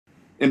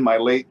in my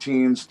late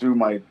teens through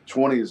my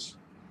 20s,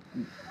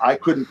 I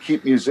couldn't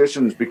keep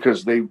musicians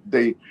because they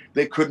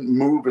couldn't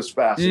move as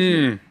fast as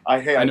me.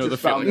 I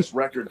just found this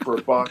record for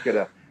 $1 at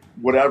a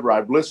whatever.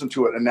 I've listened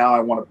to it, and now I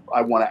want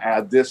to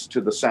add this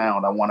to the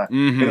sound. I want to,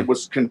 and it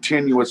was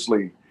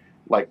continuously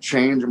like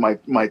change my.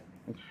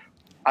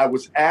 I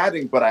was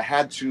adding, but I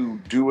had to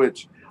do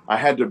it. I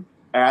had to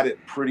add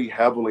it pretty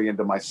heavily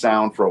into my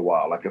sound for a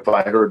while. Like if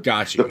I heard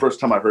the first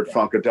time I heard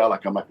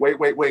Funkadelic, I'm like,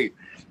 wait.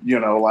 You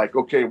know, like,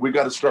 okay, we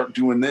got to start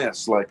doing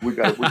this. Like we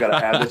got to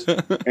add this.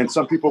 And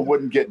some people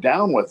wouldn't get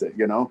down with it,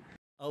 you know?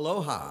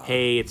 Aloha.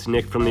 Hey, it's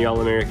Nick from the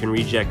All-American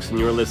Rejects, and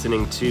you're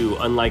listening to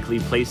Unlikely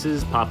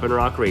Places Pop and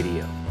Rock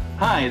Radio.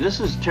 Hi, this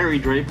is Terry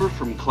Draper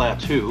from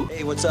Klaatu.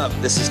 Hey, what's up?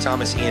 This is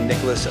Thomas Ian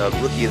Nicholas of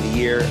Rookie of the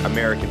Year,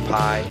 American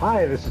Pie.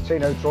 Hi, this is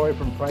Tino Troy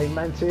from Praying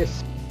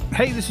Mantis.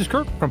 Hey, this is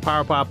Kirk from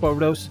Power Pop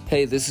Overdose.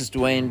 Hey, this is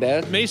Dwayne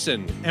Beth,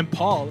 Mason, and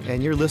Paul.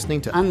 And you're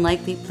listening to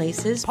Unlikely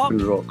Places Pop and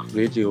Rock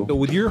Radio.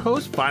 With your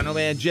host, Final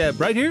Man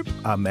Jeb, right here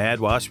on Mad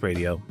Wasp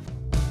Radio.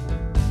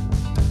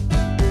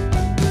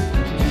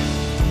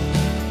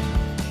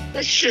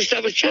 Let's just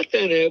have a chat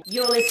down here.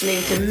 You're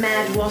listening to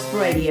Mad Wasp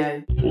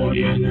Radio.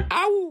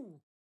 Ow!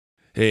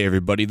 Hey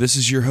everybody, this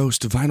is your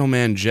host, Vinyl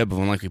Man Jeb of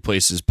Unlikely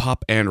Places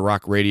Pop and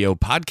Rock Radio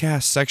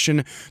podcast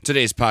section.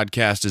 Today's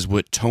podcast is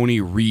with Tony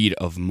Reed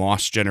of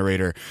Moss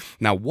Generator.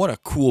 Now, what a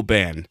cool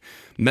band.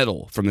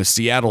 Metal from the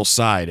Seattle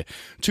side.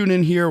 Tune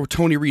in here where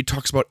Tony Reed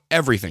talks about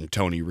everything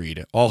Tony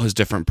Reed, all his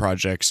different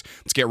projects.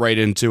 Let's get right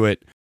into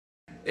it.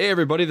 Hey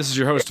everybody, this is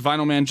your host,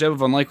 Vinyl Man Jeb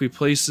of Unlikely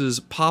Places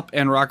Pop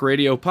and Rock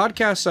Radio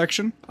podcast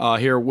section,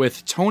 here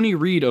with Tony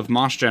Reed of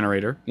Moss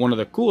Generator, one of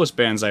the coolest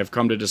bands I've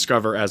come to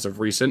discover as of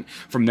recent.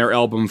 From their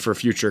album For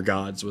Future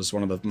Gods was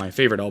one of my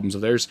favorite albums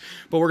of theirs,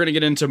 but we're going to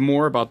get into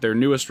more about their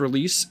newest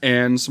release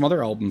and some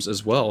other albums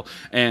as well.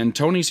 And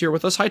Tony's here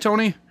with us. Hi,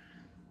 Tony.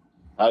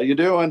 How you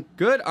doing?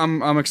 Good.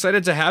 I'm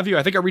excited to have you.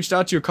 I think I reached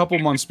out to you a couple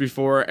months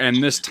before,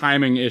 and this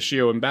timing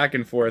issue and back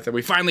and forth, and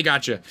we finally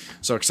got you.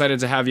 So excited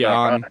to have you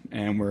on,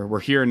 and we're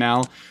here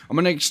now. I'm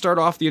gonna start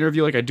off the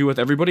interview like I do with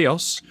everybody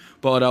else.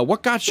 But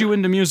what got you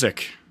into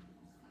music?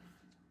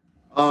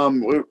 I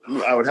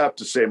would have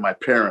to say my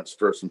parents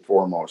first and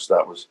foremost.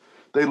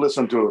 They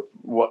listened to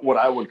what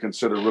I would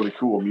consider really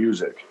cool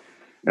music,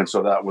 and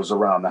so that was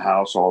around the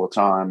house all the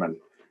time.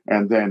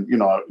 And then, you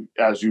know,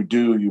 as you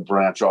do, you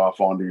branch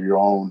off onto your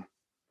own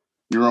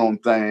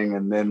thing,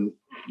 and then,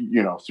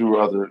 you know,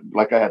 through other,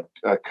 like I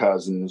had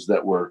cousins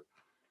that were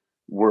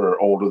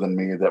older than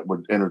me that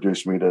would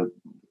introduce me to,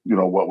 you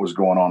know, what was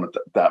going on at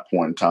that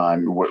point in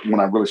time. When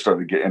I really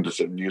started to get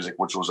interested in music,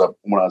 which was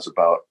when I was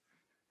about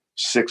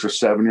 6 or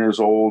 7 years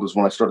old, is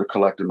when I started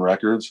collecting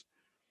records,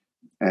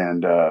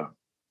 and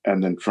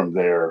then from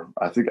there,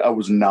 I think I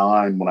was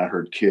 9 when I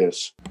heard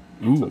Kiss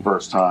the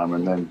first time,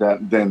 and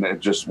then it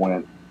just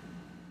went,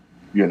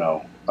 you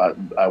know.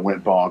 I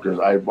went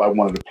bonkers. I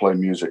wanted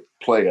to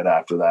play it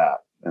after that.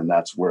 And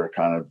that's where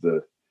kind of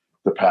the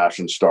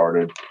passion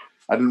started.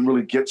 I didn't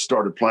really get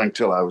started playing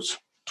till I was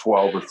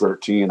 12 or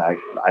 13. I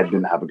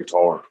didn't have a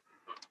guitar.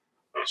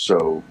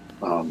 So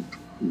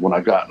when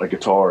I got a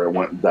guitar,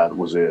 that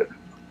was it.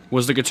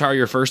 Was the guitar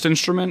your first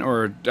instrument?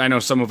 Or I know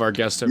some of our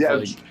guests have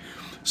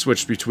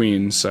switched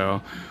between,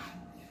 so.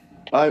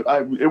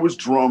 It was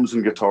drums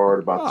and guitar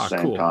at about the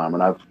same time.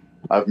 And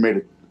I've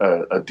made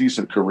a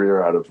decent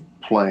career out of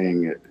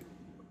playing,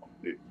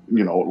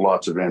 you know,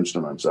 lots of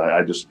instruments.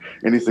 I just,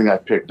 anything I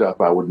picked up,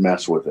 I would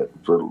mess with it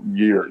for a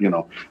year. You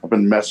know, I've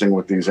been messing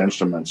with these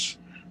instruments,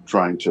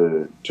 trying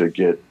to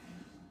get,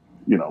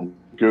 you know,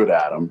 good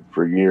at them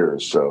for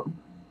years. So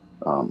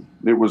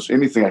it was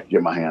anything I could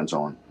get my hands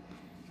on.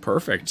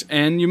 Perfect.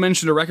 And you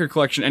mentioned a record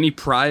collection. Any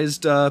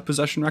prized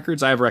possession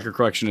records? I have a record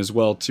collection as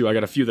well, too. I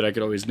got a few that I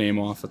could always name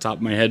off the top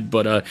of my head,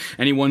 but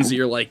any ones that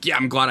you're like, yeah,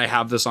 I'm glad I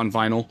have this on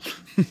vinyl?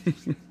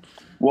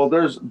 Well,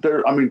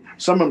 I mean,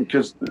 some of them,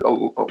 because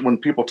when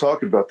people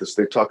talk about this,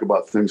 they talk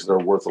about things that are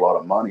worth a lot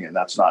of money, and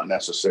that's not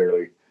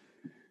necessarily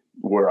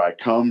where I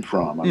come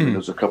from. I mean,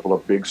 there's a couple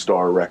of Big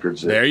Star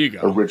records. There you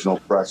go. Original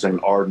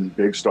pressing, Ardent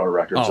Big Star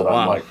records that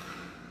I'm like,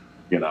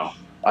 you know,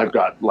 I've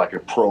got like a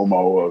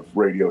promo of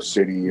Radio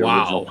City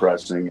original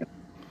pressing.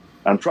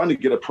 I'm trying to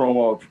get a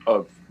promo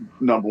of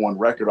number one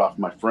record off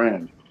my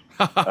friend.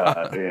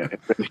 And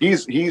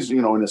he's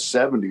you know, in his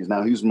 70s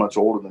now. He's much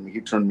older than me.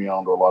 He turned me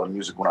on to a lot of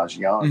music when I was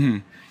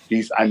young.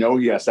 I know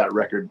he has that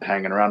record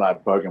hanging around. I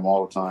bug him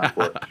all the time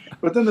for it.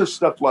 But then there's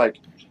stuff like,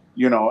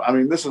 you know, I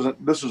mean, this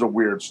is a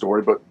weird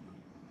story, but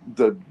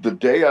the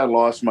day I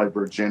lost my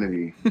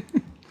virginity,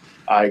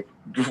 I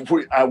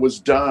was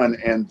done,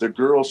 and the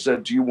girl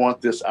said, "Do you want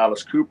this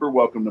Alice Cooper,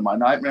 Welcome to My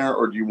Nightmare,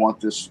 or do you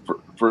want this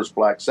first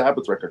Black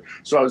Sabbath record?"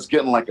 So I was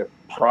getting like a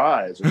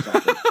prize or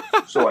something.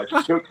 So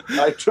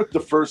I took the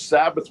first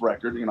Sabbath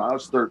record. You know, I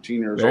was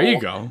 13 years old. There you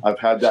go. I've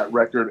had that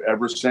record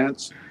ever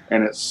since,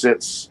 and it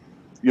sits,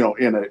 you know,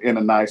 in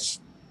a nice,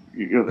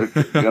 you know,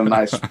 in a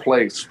nice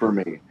place for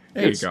me.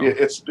 There you go.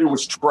 It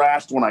was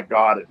trashed when I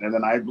got it, and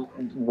then I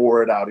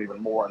wore it out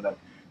even more, and then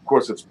of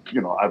course it's,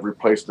 you know, I've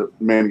replaced it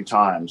many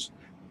times.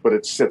 but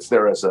it sits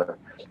there as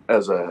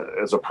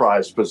a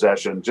prized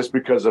possession just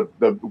because of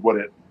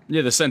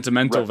the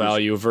sentimental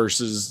value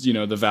versus,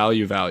 the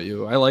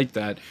value. I like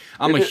that.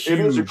 I'm a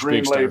huge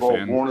Big Star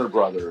fan. Warner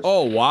Brothers.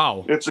 Oh,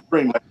 wow. It's a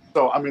green label.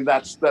 So, I mean,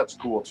 that's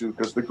cool, too,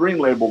 because the green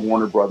label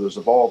Warner Brothers,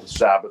 of all the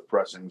Sabbath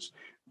pressings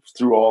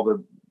through all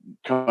the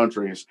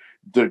countries,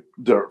 the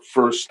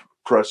first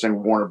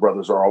pressing Warner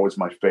Brothers are always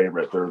my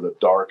favorite. They're the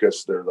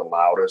darkest. They're the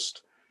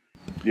loudest.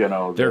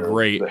 They're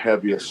great. The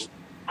heaviest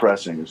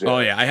pressings. Yeah. Oh,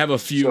 yeah. I have a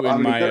few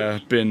in my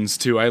bins,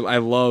 too. I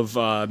love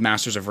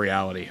Masters of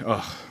Reality.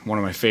 Oh, one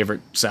of my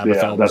favorite Sabbath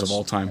albums of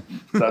all time.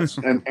 That's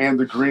and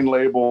the green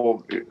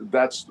label,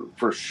 that's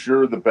for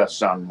sure the best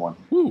sounding one.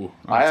 Ooh,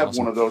 I have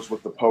one of those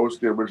with the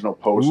original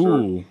poster.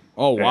 Ooh.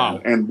 Oh, wow.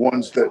 And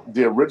ones that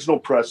the original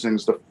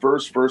pressings, the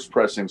first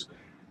pressings,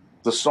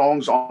 the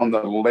songs on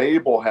the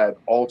label had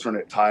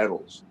alternate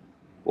titles.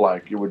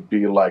 Like it would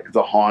be like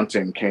The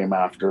Haunting came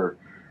after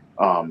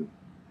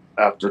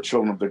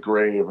Children of the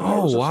Grave, and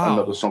there was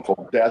another song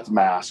called Death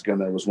Mask,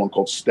 and there was one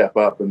called Step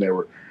Up, and they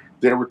were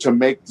to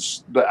make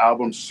the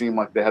albums seem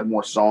like they had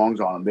more songs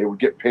on them. They would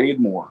get paid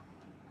more.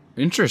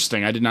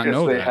 Interesting. I did not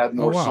know that. They had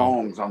more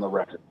songs on the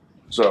record.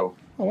 So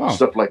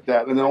stuff like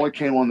that. And it only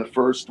came on the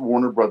first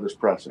Warner Brothers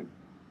pressing.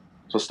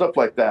 So stuff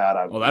like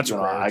that. That's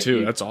rare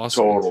too. That's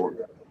awesome. Total.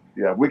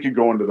 Yeah, we could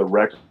go into the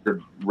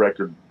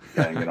record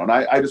thing, and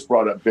I just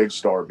brought up Big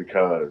Star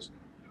because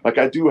like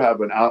I do have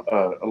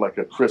like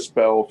a Chris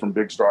Bell from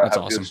Big Star. That's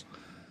I have awesome. His,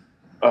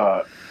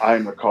 I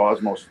Am the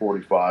Cosmos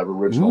 45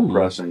 original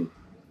pressing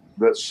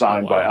that's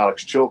signed by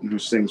Alex Chilton, who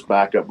sings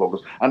backup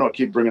vocals. I know I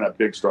keep bringing up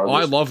Big Star.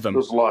 I love them.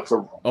 There's lots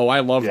of. I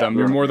love them.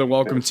 You're more than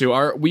welcome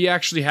to. We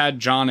actually had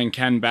John and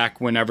Ken back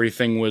when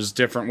everything was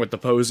different with the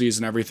Posies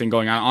and everything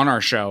going on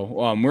our show.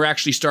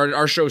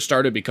 Our show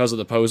started because of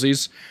the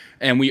Posies,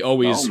 and we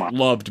always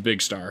loved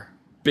Big Star,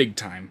 big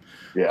time.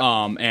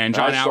 Yeah. And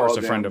John Hour's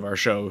a friend of our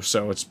show,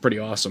 so it's pretty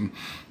awesome.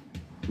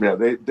 Yeah,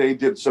 they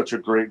did such a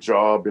great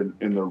job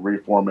in the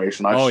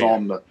reformation. I saw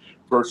them the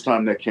first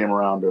time they came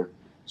around to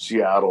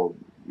Seattle.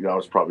 I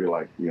was probably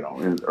like,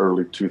 in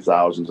early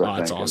 2000s, I think.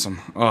 That's awesome.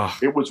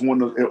 It was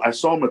I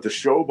saw them at the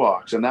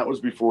Showbox, and that was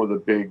before the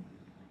big.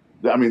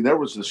 I mean, there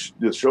was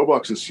the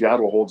Showbox in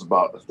Seattle holds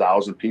about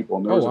 1,000 people,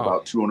 and there was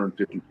about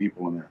 250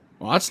 people in there.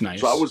 Well, that's nice.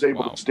 So I was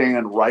able to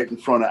stand right in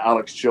front of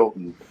Alex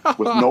Chilton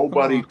with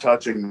nobody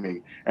touching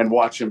me and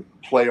watch him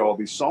play all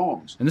these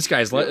songs. And this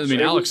guy's,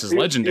 Alex is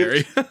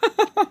legendary.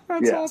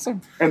 That's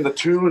awesome. And the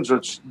tunes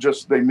are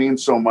just, they mean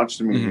so much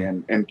to me.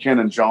 And Ken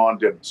and John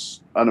did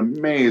an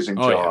amazing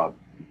job.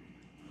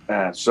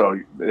 And so,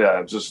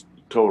 just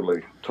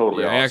totally awesome.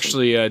 I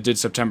actually did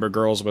September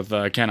Girls with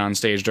Ken on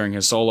stage during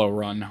his solo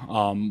run.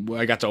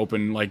 I got to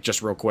open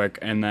just real quick,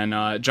 and then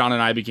John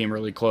and I became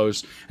really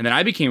close, and then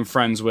I became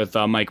friends with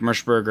Mike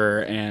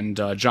Merschberger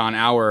and John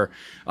Hour.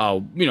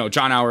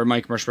 John Hour,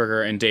 Mike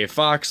Merschberger, and Dave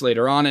Fox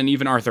later on, and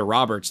even Arthur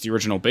Roberts, the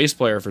original bass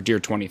player for Deer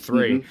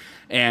 23.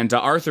 And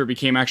Arthur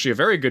became actually a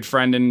very good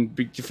friend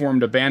and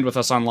formed a band with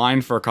us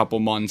online for a couple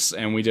months,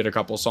 and we did a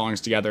couple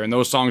songs together, and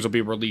those songs will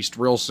be released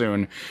real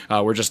soon.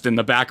 We're just in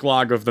the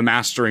backlog of the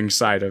mastering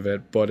side of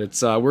it, but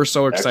it's we're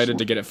so excited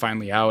to get it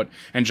finally out.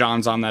 And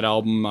John's on that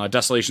album,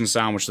 Desolation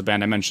Sound, which is the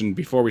band I mentioned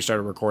before we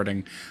started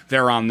recording.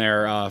 They're on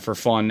there for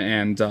fun,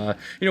 and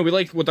we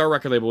like, with our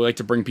record label, we like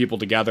to bring people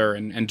together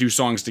and do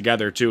songs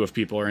together too if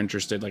people are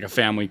interested, like a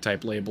family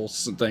type label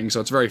thing.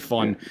 So it's very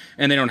fun,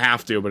 and they don't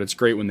have to, but it's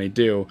great when they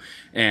do.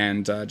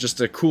 And just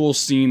a cool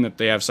scene that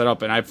they have set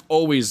up. And I've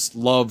always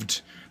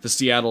loved the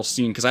Seattle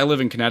scene because I live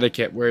in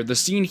Connecticut, where the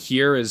scene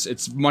here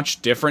it's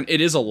much different.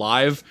 It is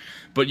alive,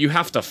 but you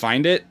have to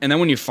find it, and then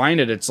when you find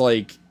it, it's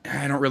like,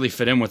 I don't really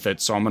fit in with it,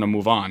 so I'm gonna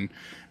move on.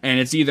 And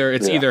it's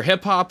either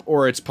hip hop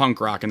or it's punk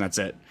rock, and that's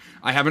it.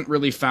 I haven't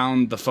really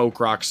found the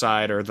folk rock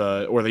side or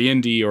the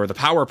indie or the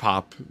power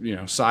pop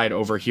side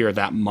over here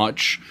that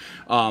much,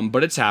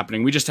 but it's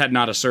happening. We just had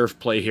Not a Surf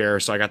play here,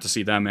 so I got to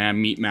see them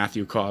and meet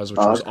Matthew Cause, which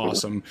was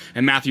awesome.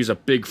 And Matthew's a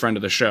big friend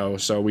of the show,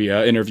 so we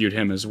interviewed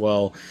him as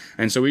well.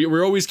 And so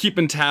we're always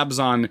keeping tabs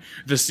on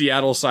the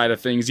Seattle side of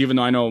things, even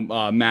though I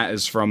know Matt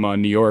is from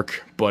New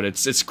York, but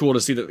it's cool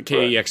to see that the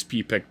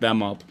KEXP picked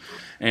them up.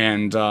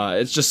 And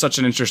it's just such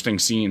an interesting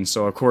scene.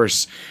 So, of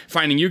course,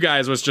 finding you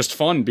guys was just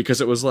fun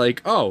because it was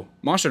like, oh,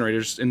 Moss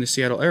Generators in the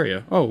Seattle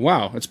area. Oh,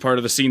 wow. It's part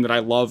of the scene that I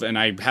love and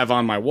I have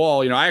on my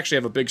wall. I actually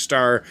have a Big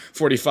Star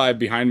 45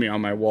 behind me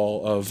on my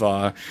wall of,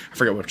 I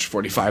forget which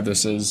 45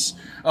 this is.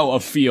 Oh,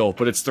 of Feel,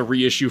 but it's the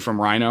reissue from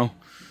Rhino.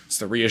 It's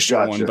the reissue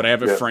one, but I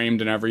have it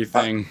framed and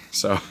everything.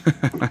 So...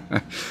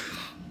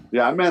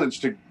 Yeah, I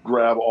managed to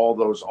grab all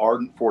those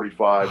Ardent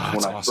 45s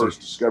when I first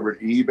discovered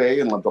eBay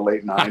in the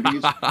late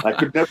 90s. I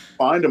could never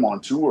find them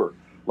on tour.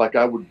 Like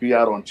I would be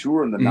out on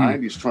tour in the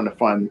 90s trying to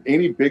find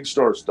any Big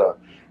Star stuff.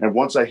 And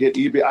once I hit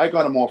eBay, I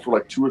got them all for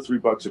like $2 or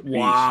 $3 a piece.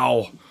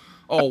 Wow.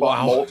 Oh,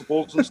 wow.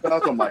 Multiples and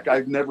stuff. I'm like,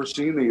 I've never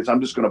seen these. I'm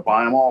just going to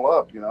buy them all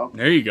up,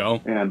 There you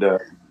go. And,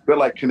 but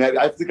like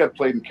Connecticut, I think I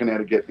played in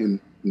Connecticut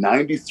in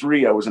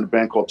 93. I was in a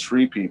band called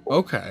Tree People.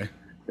 Okay.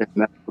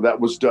 And that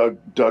was Doug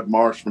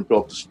Marsh from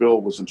Built to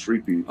Spill was in Tree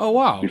People. Oh,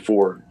 wow.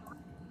 Before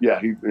Yeah,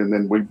 and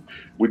then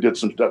we did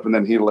some stuff, and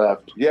then he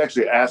left. He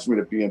actually asked me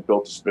to be in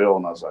Built to Spill,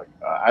 and I was like,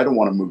 I don't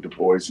want to move to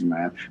Boise,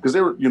 man, because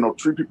they were,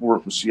 three people were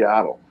from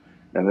Seattle,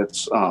 and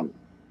it's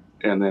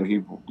and then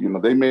he,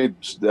 they made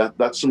that.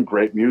 That's some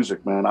great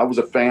music, man. I was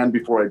a fan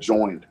before I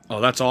joined. Oh,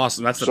 that's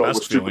awesome. That's the so best it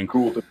was super feeling.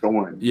 cool to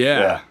join.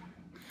 Yeah.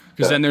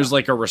 Because then there's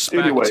like a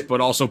respect, Anyway.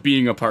 but also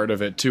being a part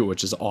of it too,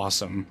 which is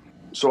awesome.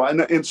 So I'm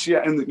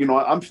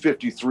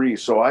 53,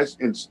 so I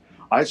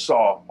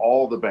saw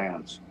all the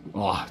bands.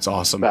 Oh, it's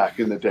awesome. Back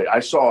in the day, I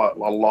saw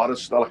a lot of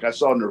stuff. Like I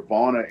saw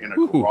Nirvana in a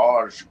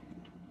garage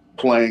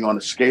playing on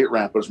a skate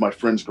ramp. It was my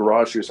friend's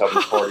garage. He was having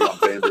a party on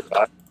Bandit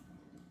High.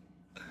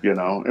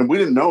 And we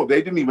didn't know.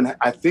 They didn't even.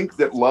 I think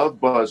that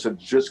Love Buzz had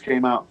just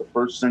came out, the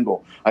first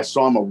single. I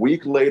saw him a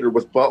week later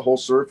with Butthole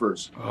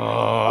Surfers.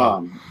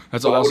 Oh,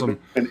 that's so awesome.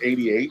 In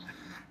 '88,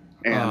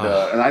 and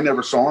I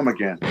never saw him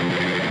again.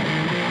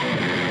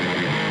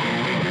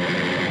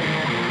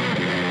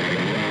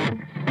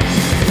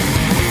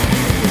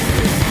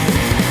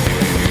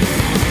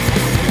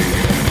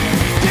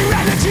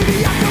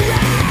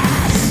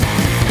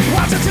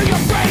 Until you're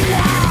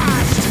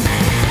brainwashed,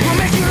 we'll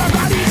make you look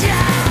all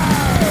easier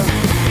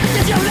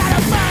if you let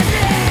us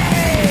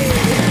money.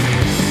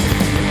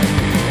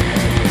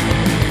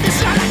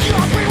 It's not like you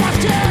are brainwashed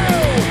too.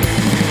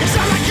 It's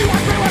not like you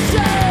are brainwashed too.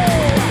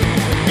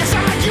 It's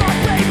not like you are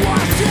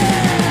brainwashed too.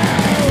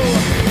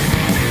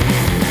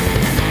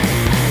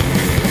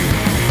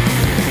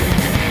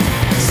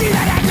 See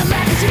that ad in the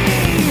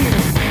magazine?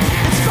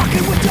 It's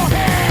fucking with your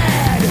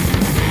head.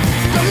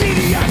 The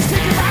media's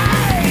taking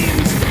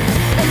minds.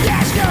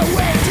 There's no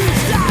way to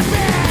stop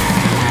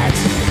it.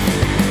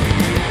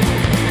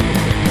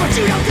 But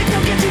you don't think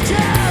they'll get you too.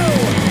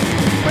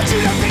 But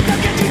you don't think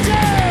they'll get you too.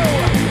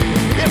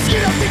 If you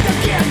don't think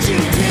they'll get you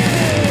too.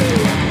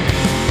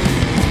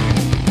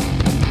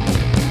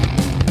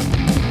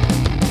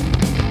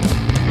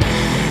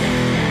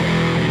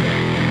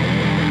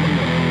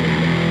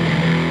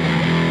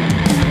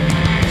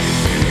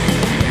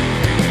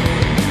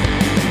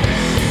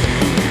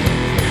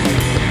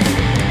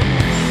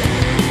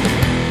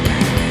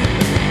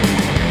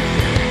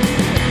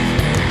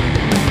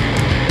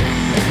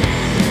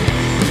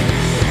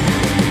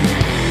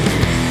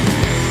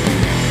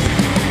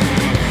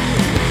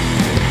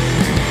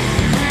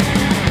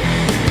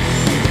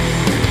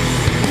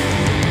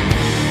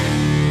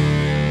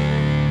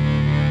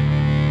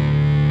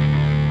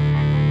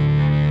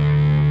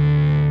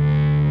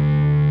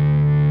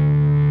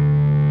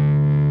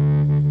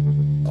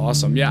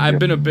 Awesome. Yeah, I've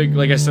been a big,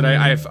 like I said,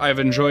 I've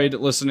enjoyed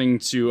listening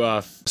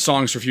to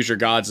Songs for Future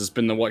Gods. Has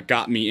been what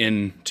got me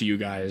into you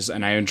guys,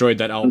 and I enjoyed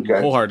that album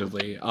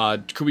wholeheartedly.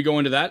 Could we go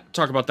into that?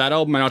 Talk about that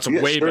album? I know it's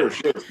way back.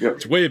 Sure. Yeah.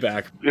 It's way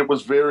back. It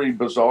was very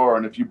bizarre,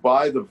 and if you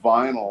buy the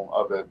vinyl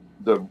of it,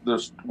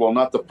 there's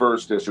not the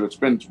first issue. It's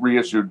been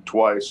reissued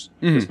twice.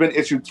 Mm. It's been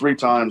issued 3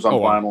 times on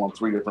vinyl on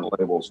 3 different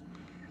labels.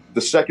 The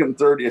second and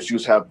third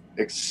issues have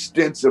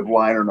extensive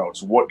liner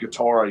notes. What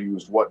guitar I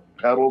used, what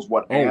pedals,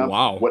 what amp,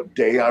 what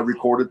day I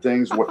recorded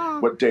things,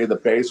 what day the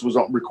bass was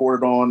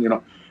recorded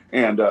on,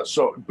 And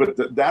but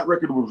that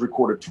record was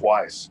recorded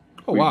twice.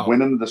 Oh, we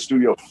went into the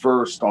studio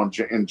first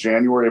in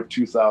January of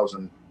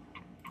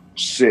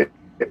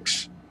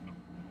 2006,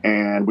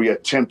 and we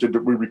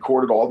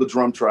recorded all the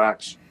drum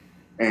tracks,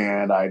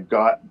 and I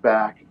got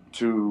back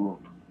to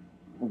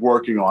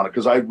working on it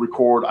because I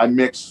record,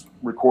 mix,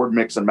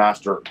 and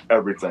master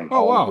everything,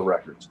 of the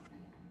records.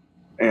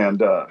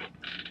 And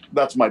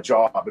that's my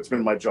job. It's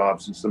been my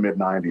job since the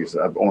mid-'90s.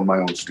 I've owned my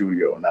own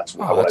studio, and that's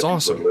what I do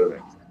for a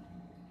living.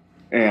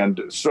 And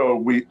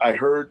so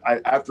after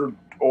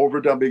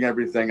overdubbing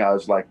everything, I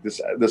was like, this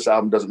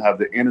album doesn't have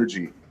the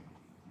energy.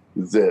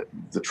 The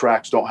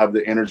tracks don't have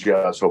the energy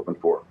I was hoping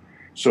for.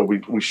 So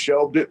we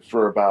shelved it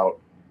for about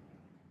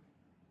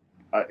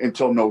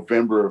until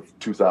November of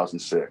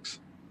 2006.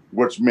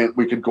 Which meant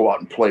we could go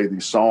out and play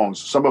these songs.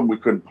 Some of them we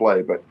couldn't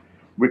play, but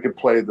we could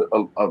play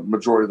a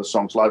majority of the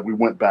songs live. We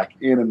went back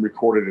in and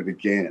recorded it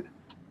again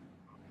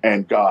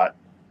and got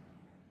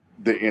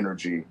the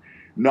energy.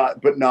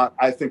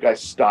 I think I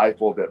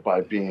stifled it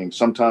by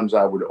sometimes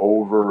I would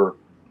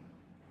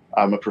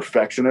I'm a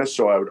perfectionist,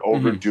 so I would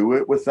overdo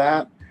it with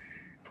that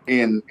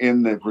in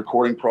the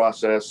recording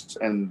process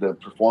and the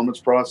performance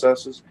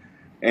processes.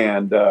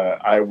 And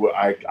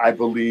I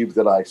believe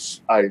that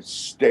I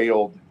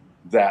staled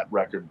that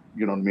record,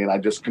 you know what I mean? I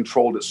just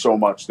controlled it so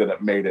much that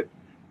it made it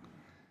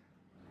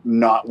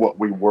not what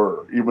we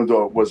were, even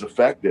though it was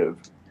effective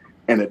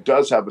and it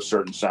does have a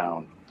certain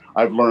sound.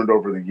 I've learned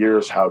over the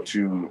years how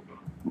to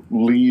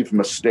leave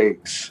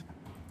mistakes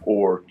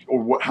or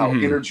how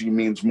energy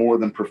means more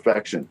than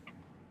perfection.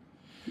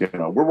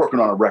 We're working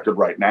on a record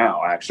right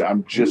now. Actually,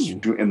 I'm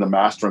just in the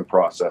mastering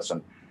process,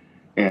 and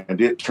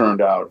it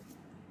turned out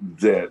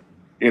that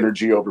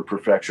energy over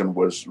perfection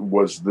was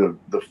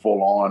the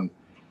full on.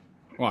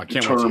 Well, I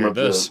can't wait to hear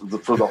this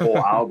for the whole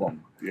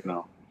album,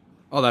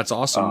 Oh, that's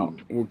awesome.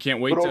 We can't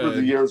wait. But over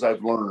the years,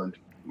 I've learned,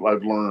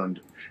 and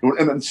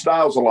the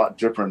style's a lot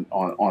different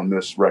on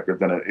this record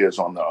than it is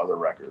on the other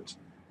records.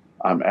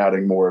 I'm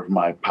adding more of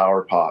my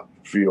power pop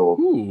feel.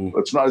 Ooh.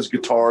 It's not as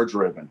guitar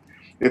driven.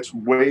 It's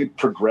way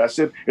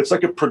progressive. It's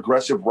like a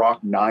progressive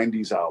rock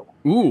 90s album.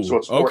 Ooh, so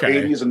it's more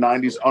okay. 80s and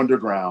 90s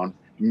underground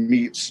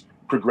meets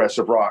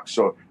progressive rock.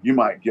 So you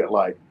might get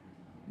like,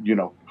 you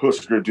know,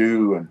 Husker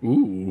Du and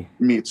Ooh.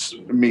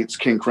 meets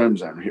King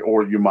Crimson,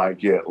 or you might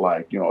get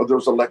like, you know,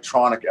 there's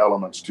electronic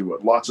elements to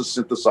it, lots of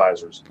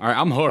synthesizers. All right,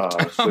 I'm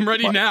hooked. So I'm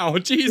ready now.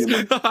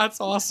 Jeez,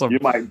 that's awesome. You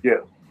might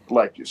get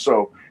like,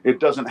 so it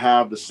doesn't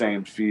have the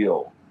same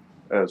feel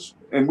as,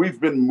 and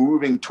we've been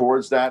moving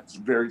towards that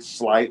very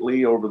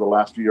slightly over the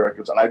last few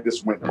records, and I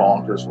just went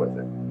bonkers with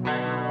it.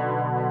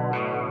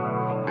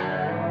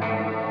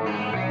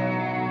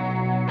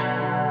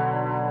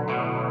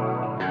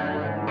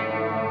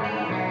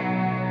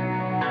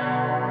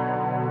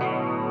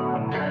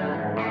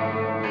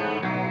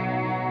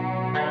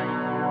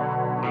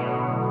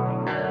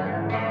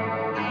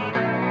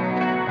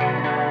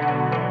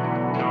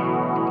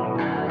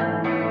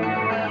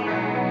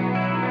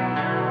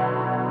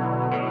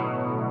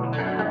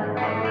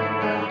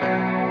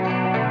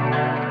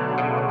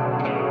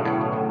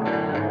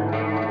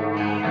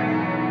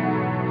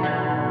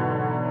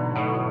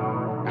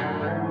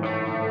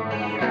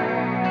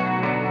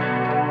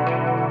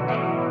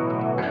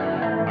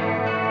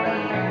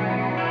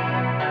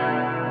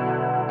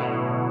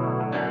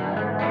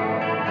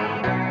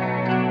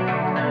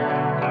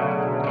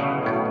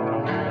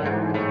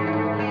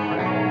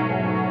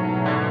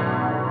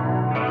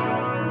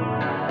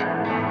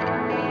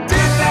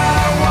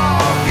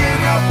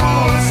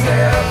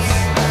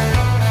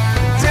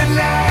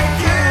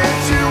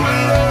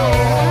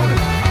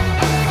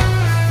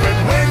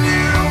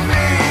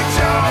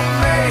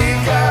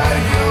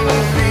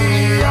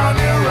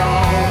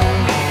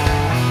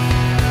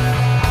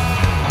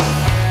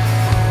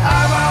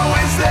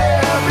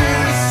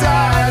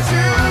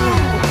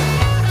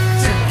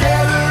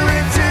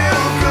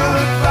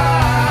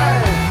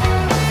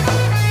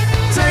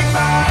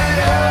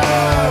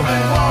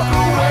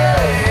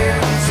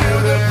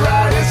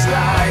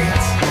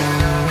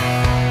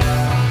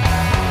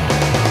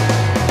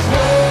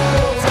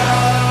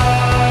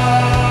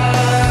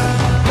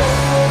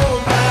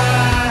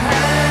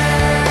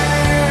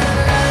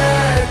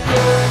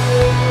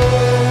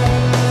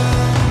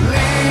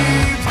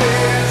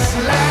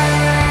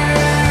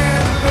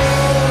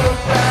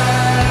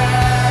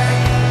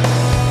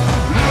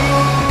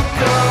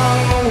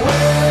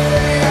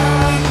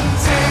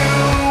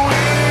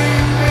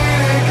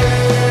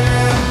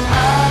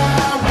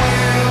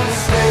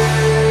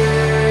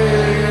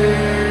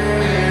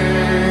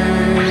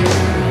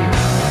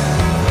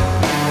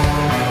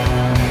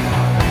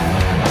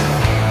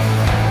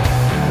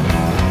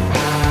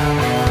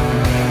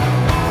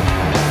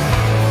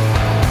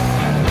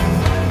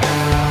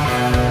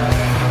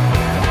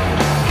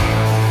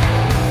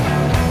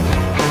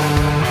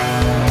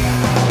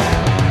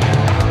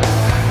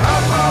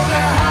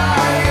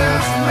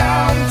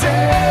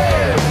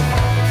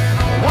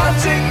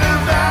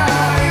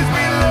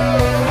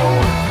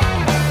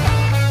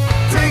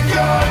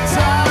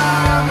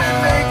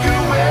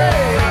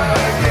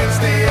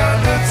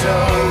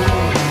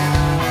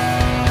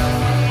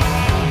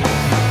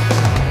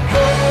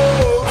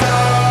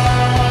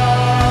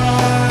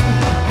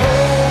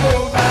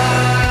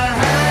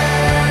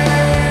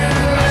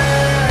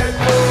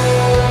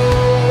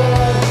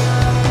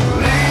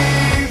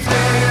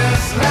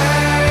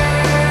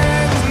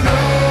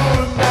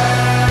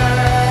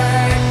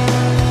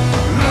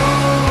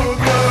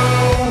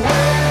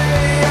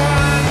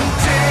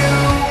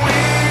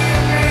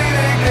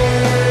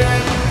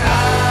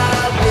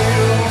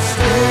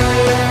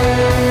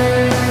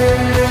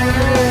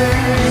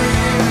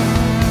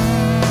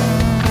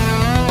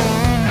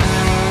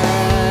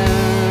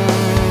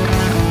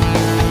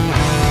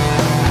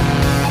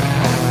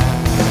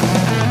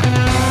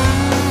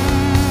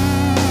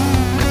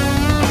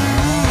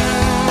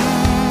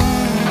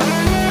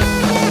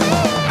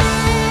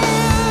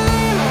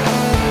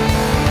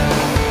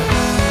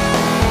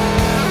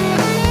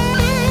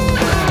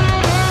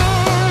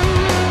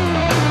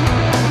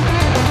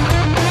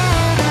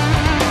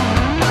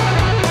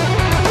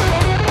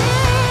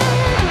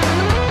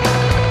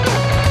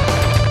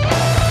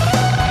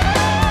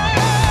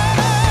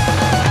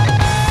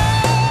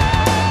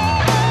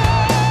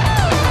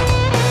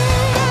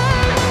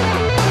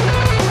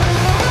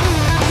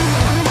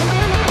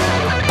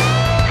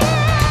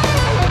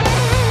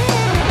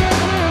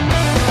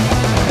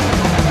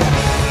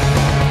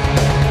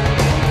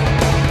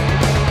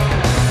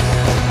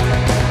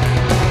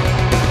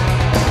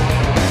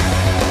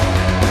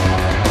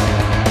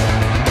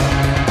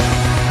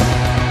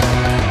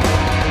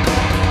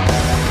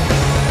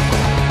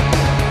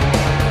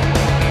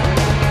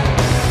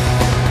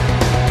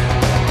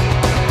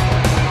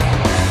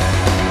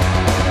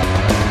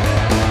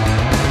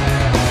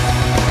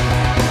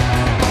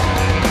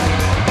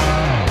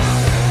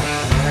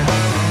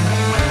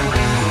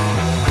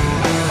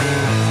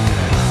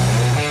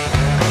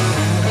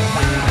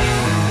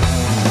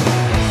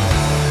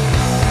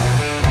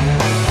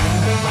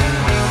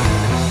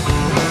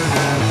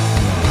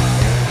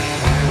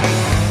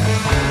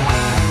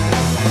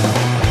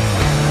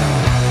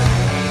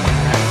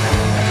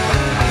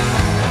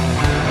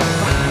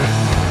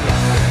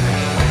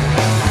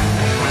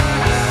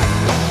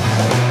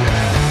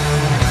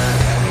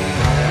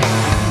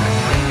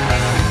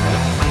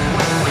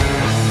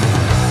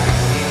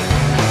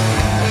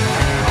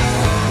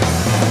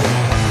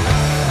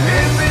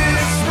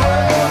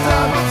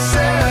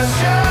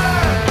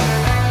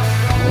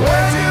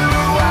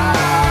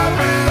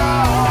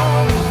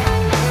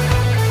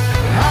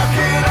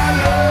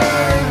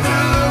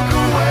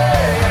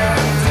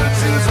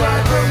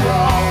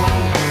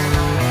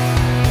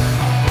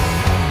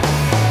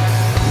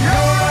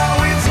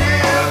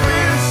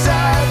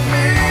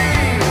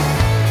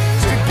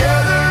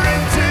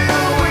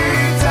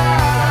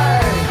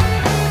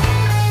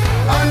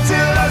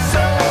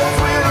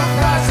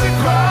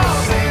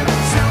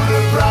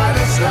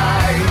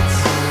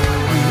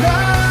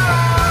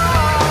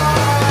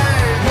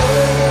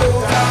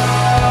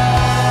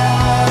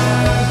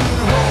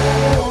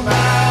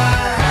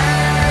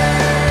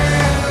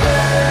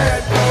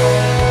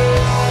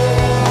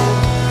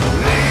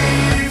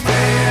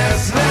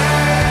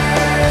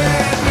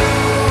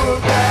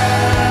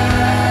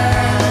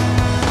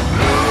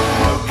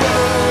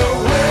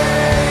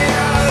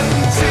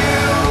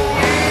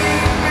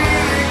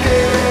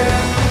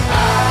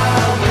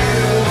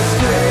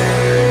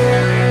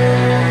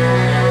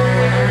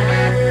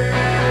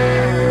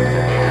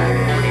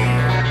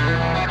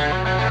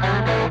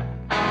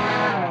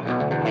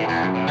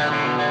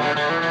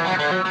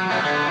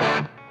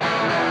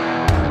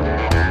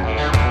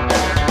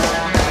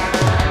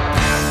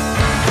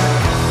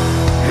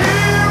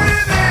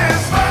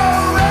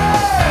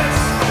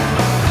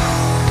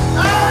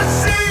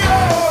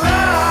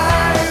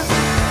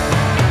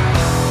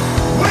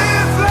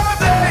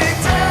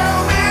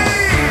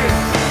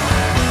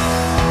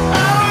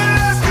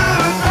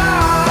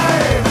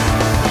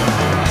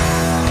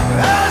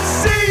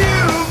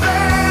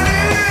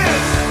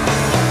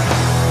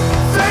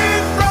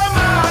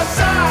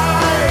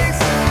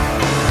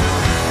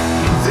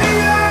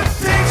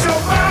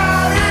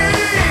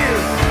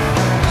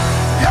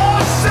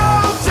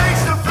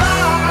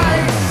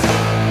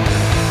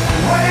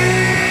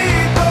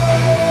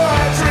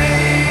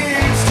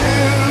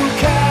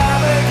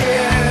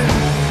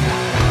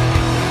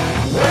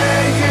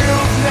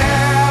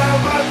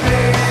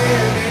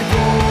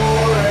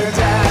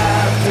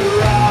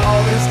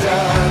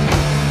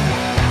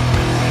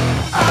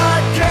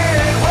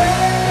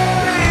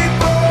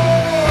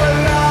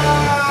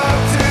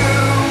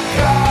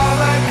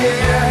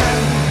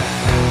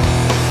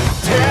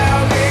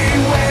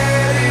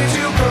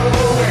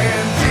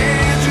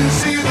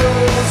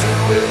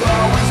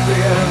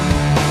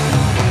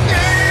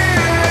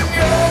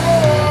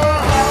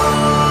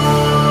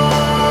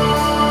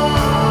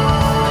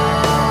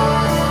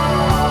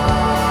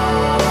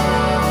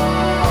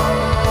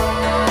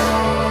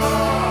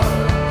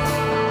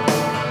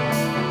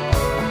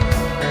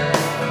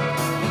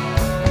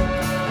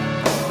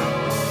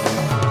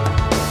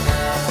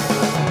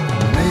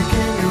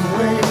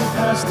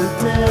 the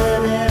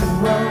dead end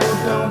road,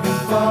 don't you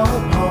fall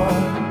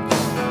apart.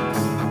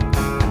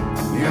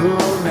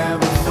 You'll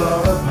never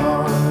fall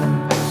apart.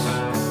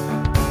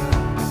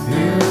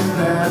 In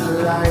that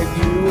light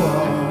you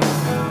are.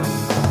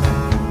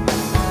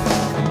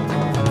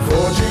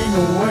 Forging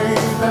away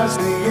past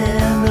the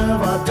end of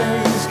our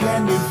days,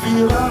 can you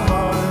feel our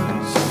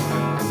hearts?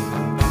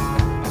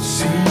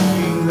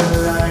 Seeing the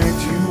light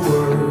you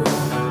were,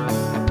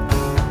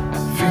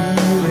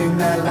 feeling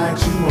that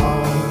light you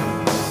are,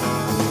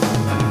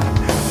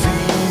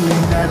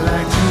 feeling that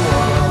light you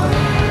are.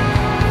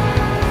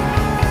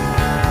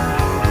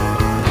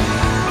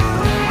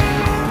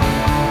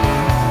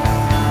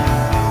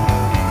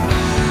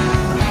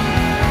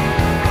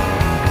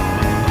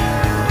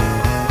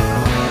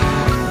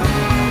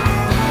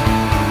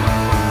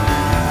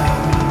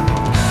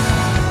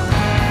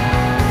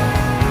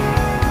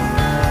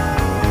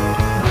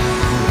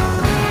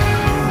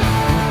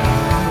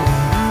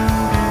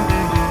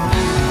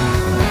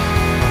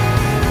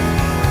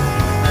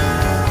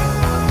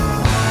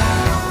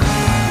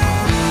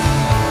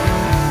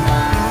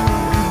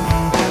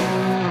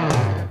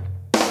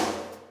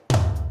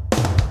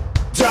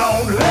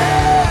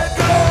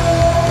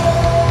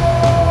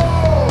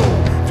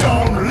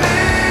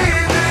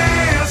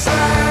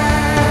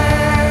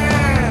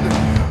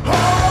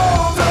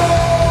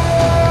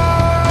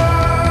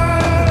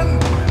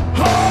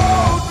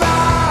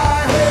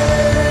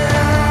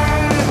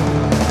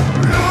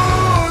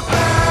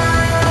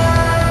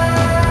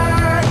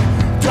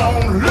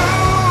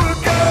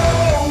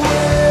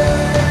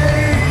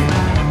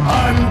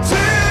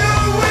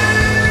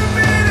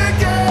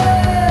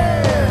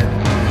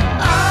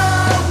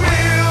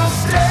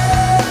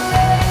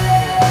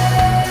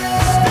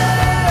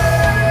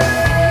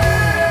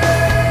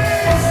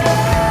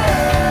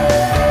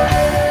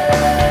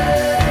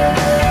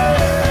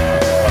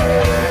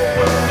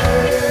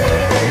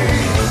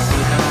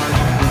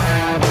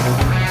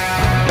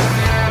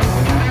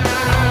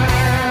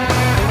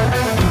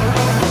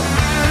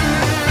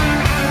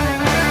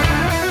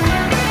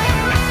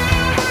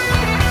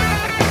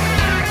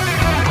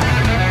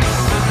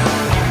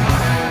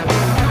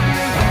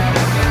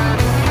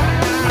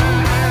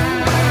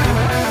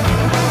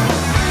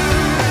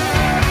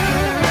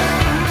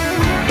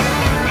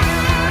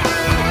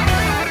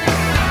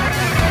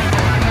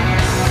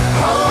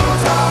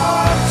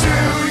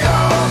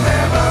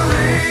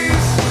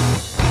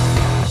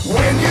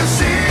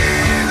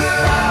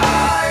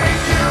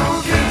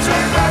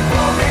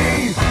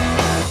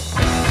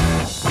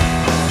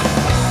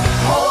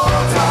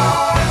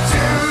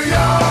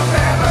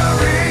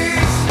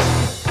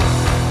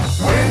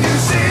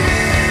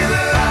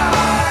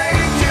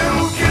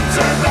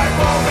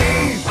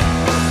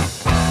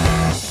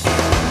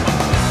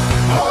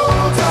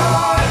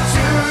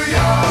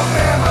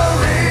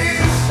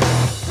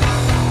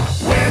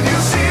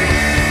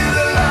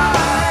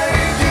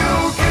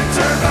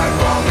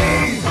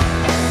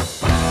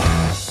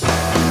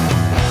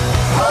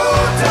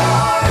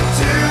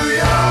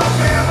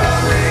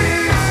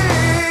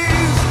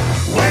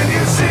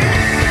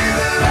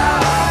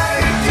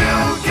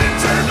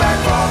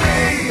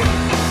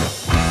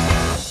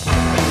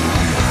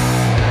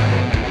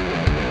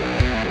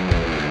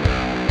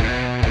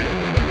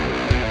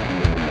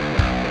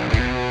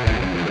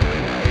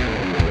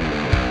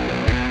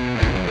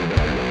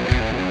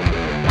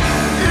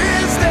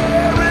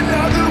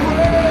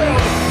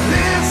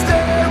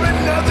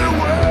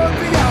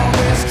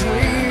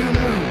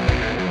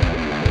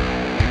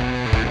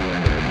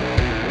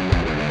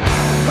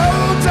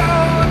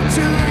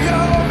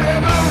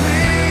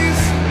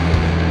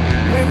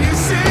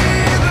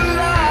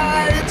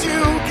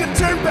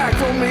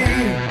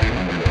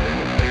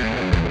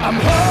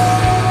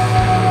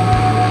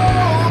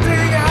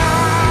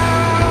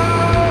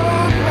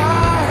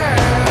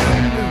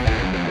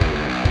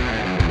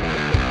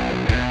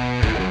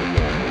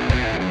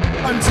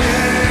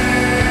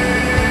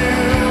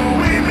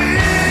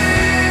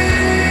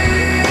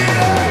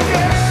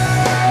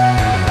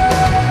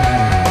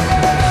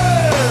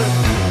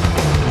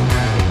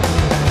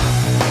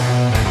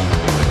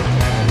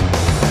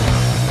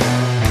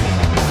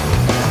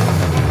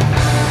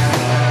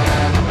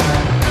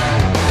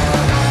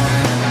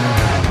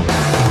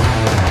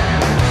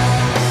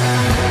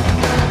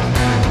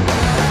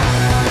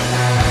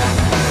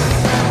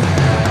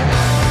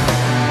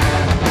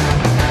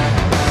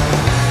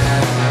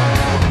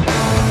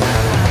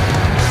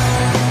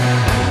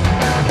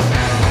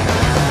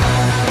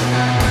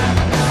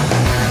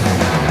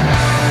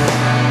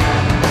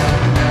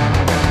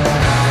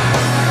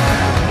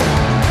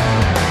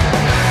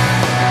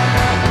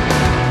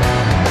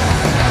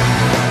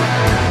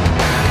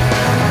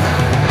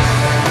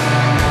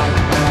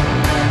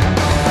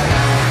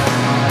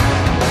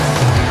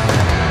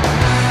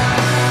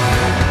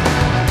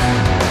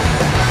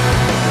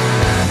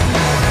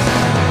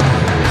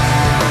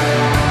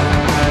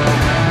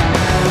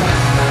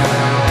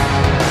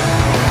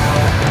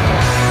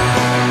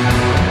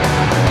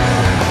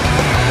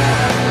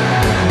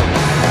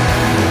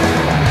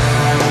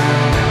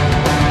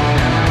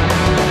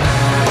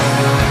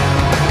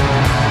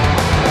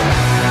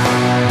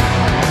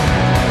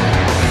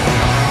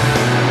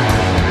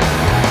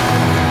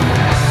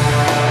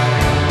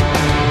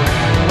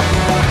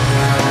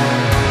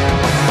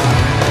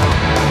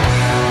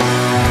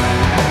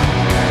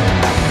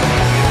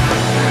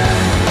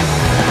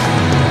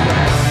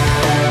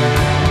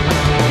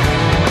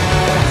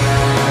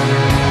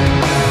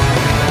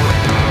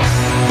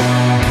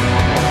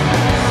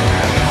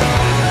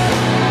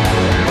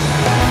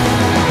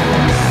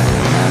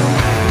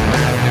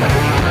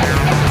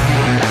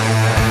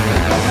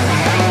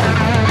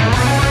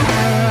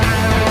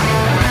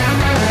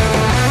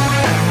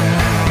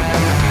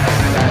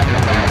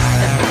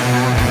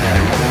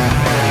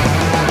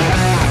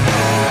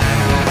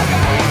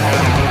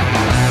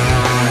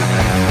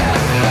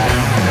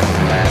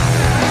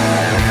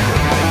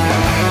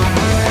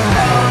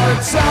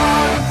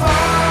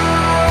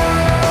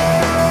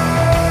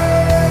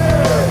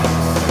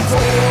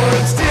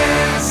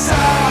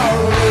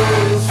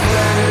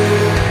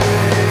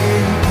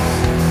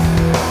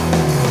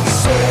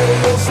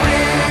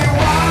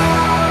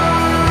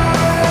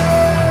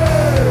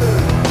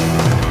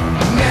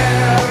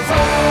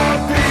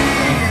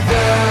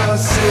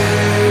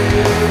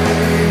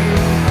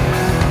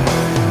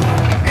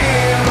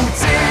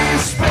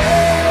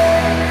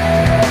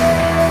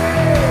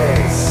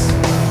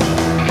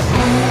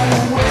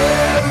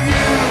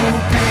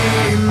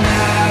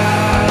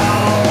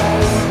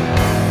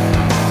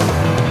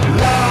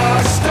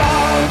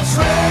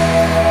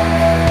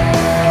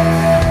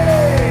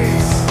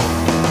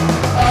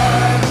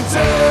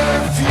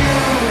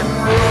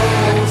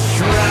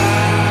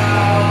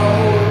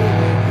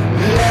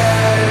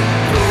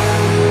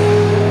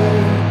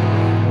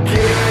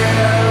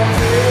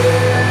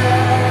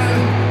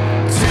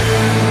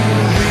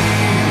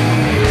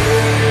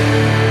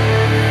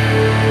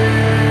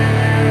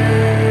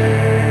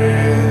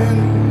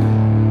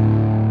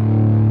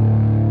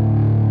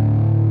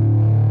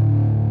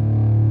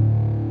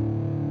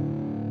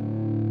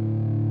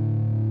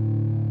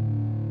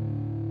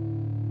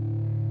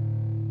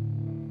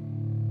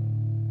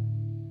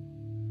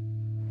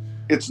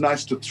 it's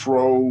nice to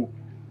throw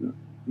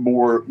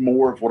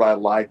more of what I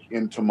like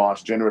into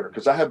Moss Generator,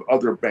 because I have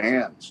other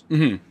bands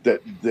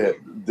that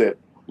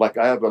like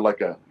I have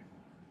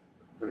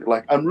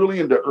I'm really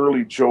into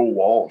early Joe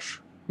Walsh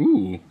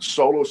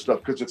solo stuff,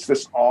 because it's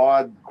this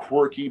odd,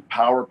 quirky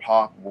power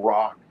pop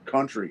rock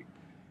country.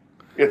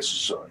 I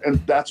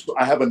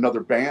have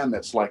another band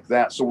that's like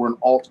that. So we're an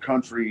alt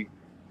country,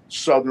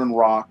 southern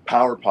rock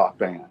power pop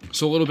band.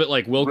 So a little bit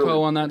like Wilco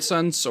really, on that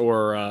sense,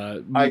 or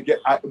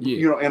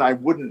you know, and I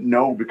wouldn't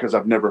know because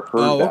I've never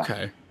heard that.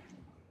 Okay.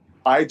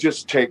 I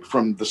just take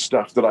from the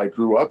stuff that I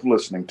grew up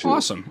listening to.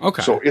 Awesome.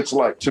 Okay. So it's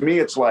like, to me,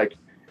 it's like,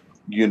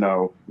 you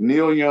know,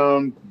 Neil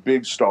Young,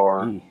 Big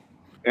Star,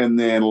 and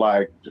then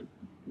like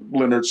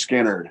Lynyrd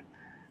Skynyrd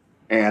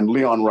and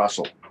Leon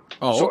Russell.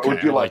 Oh, so okay. it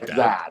would be like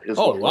that.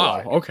 Oh,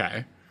 wow.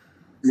 Okay.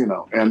 You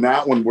know, and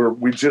that one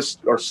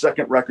our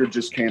second record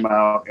just came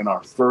out, and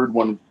our third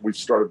one we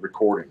started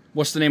recording.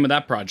 What's the name of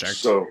that project?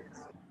 So,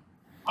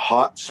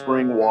 Hot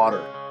Spring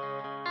Water.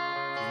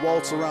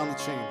 Waltz around the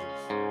changes.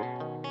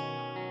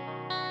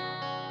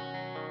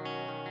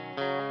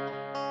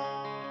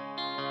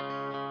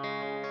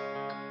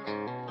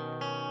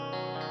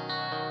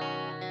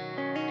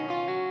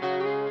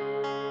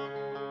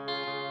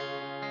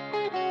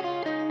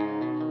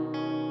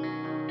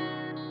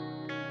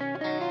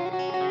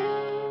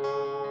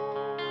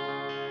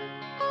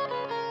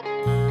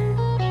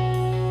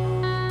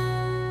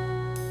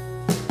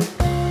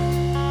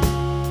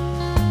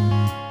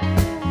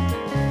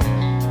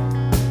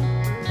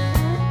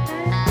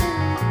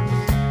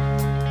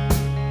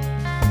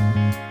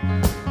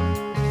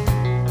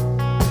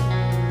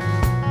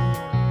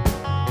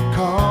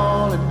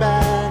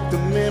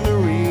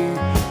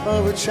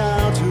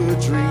 Childhood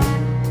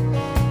dream.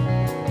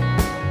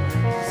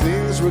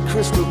 Things were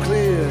crystal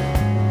clear,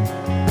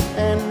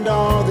 and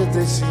all that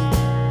they see.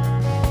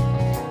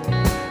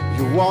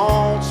 You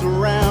waltz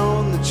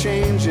around the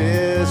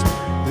changes,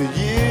 the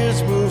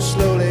years move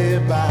slowly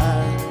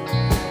by.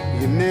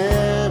 You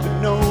never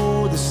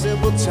know the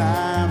simple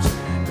times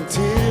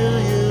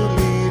until you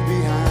leave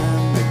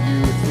behind that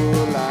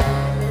youthful life.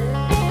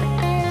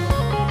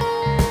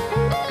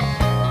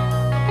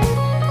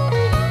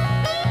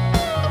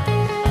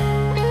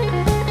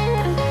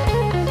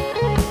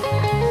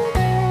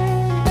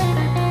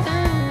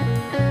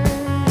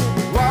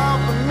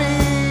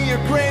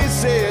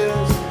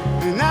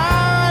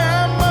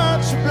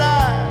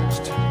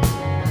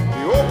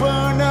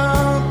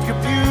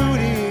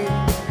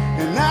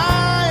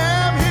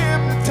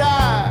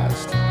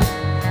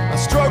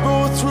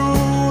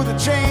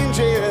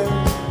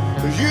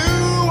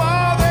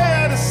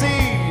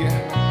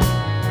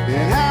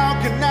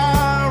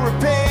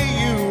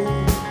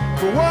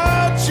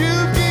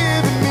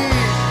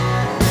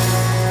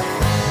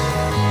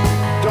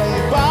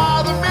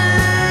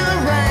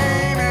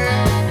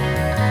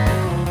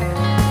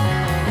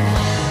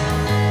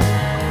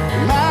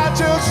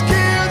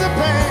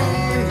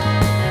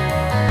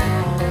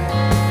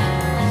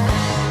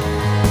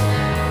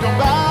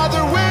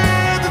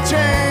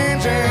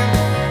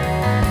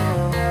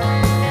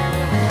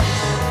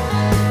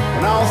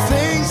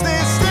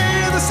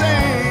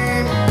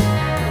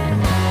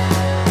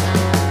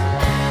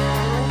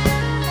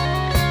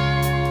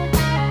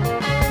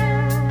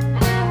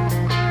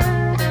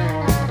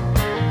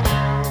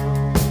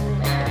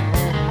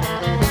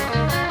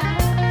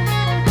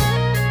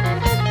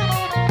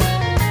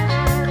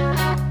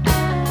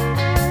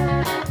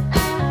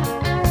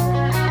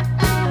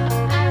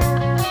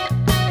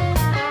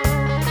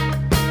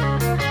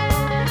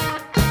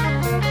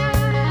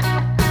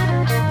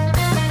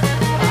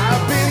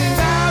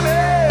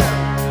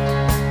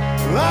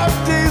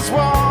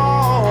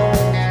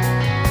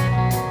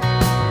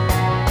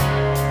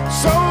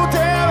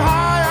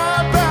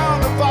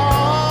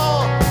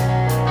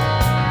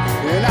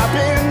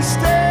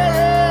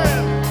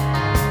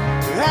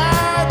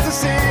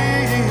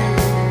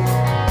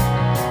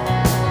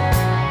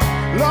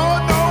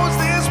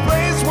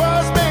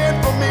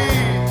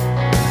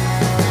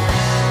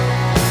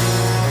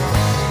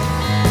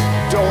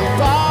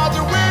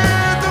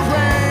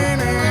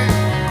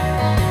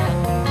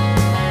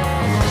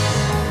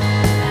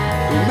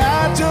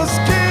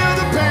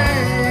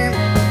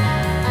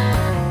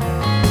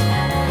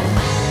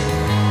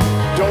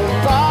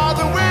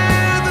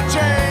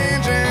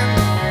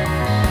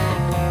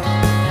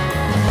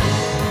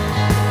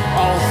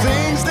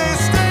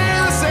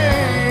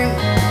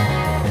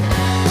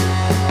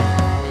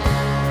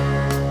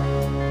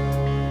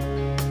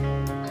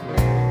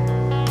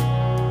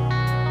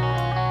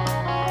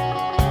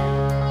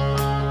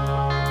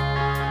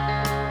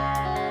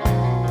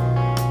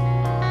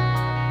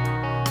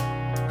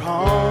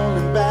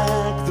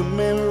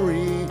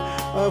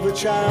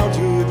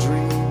 Childhood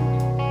dream.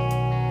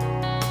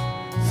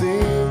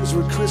 Things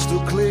were crystal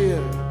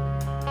clear,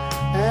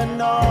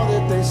 and all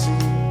that they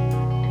see.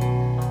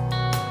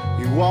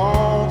 You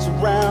waltz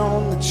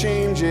around the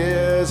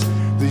changes,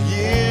 the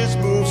years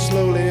move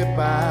slowly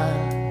by.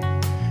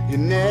 You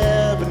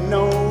never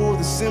know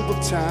the simple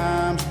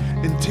times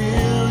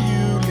until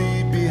you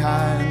leave behind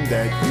behind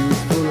that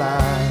youthful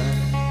lie.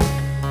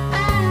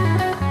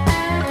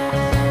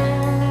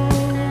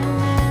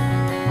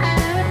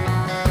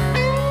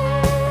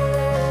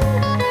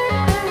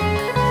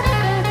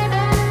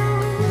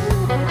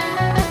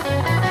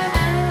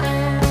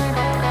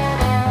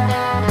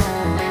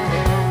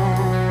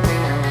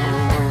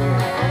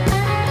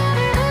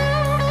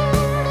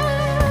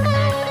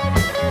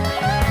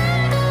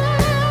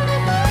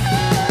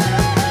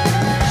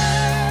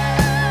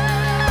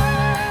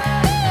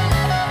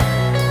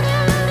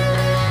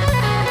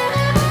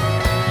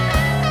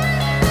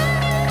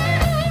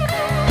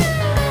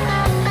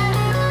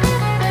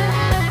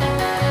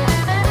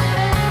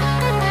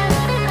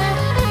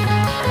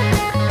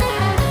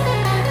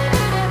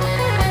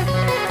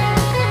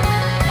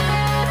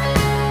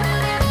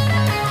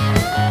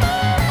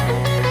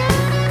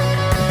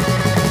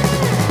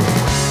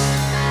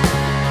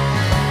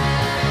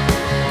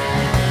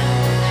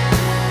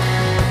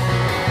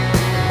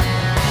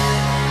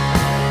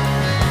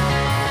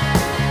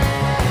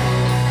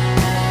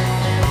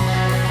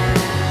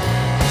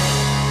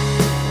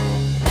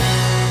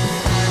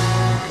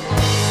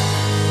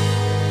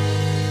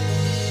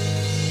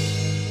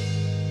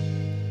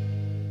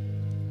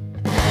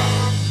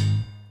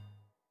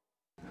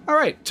 All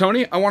right,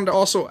 Tony, I wanted to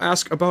also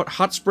ask about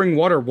Hot Spring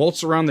Water,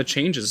 Waltz Around the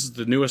Changes. This is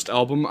the newest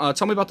album.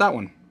 Tell me about that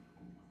one.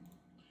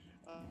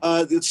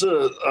 It's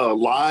a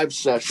live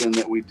session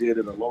that we did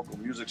at a local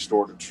music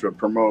store to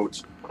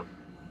promote,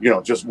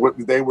 just what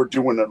they were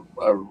doing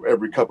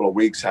every couple of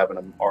weeks, having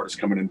an artist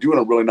come in and doing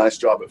a really nice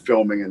job at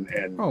filming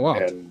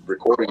and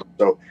recording.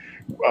 So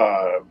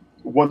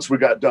once we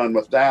got done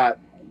with that,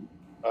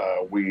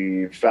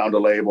 we found a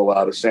label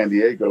out of San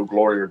Diego,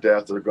 Glory or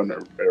Death. They're going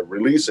to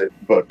release it,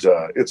 but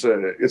it's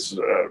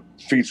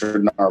featured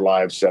in our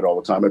live set all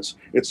the time.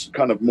 It's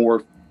kind of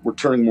more, we're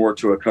turning more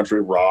to a country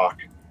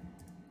rock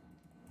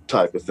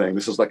type of thing.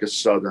 This is like a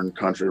southern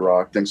country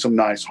rock thing, some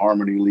nice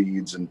harmony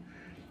leads and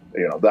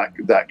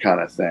that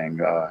kind of thing,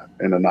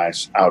 and a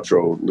nice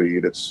outro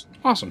lead. It's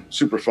awesome,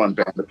 super fun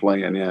band to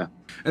play in. Yeah.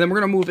 And then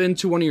we're going to move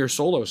into one of your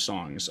solo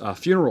songs,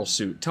 Funeral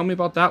Suit. Tell me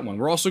about that one.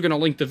 We're also going to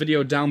link the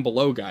video down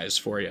below, guys,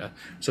 for you.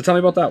 So tell me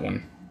about that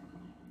one.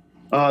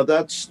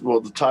 That's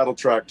the title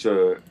track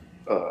to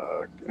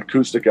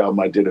acoustic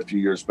album I did a few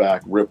years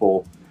back.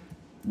 Ripple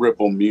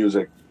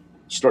Music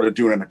started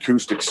doing an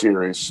acoustic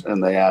series,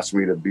 and they asked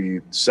me to be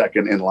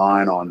second in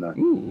line on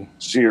the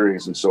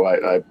series, and so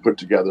I put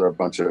together a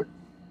bunch of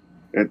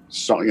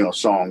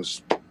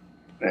songs,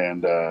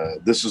 and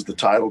this is the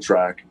title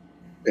track.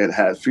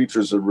 It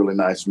features some really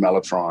nice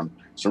Mellotron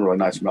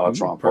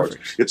parts.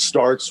 It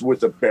starts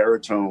with a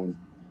baritone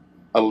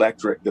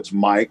electric that's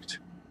mic'd,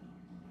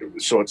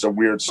 so it's a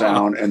weird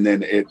sound, and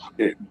then it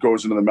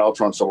goes into the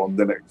Mellotron solo, and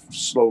then it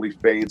slowly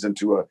fades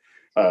into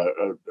a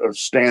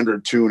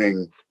standard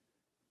tuning,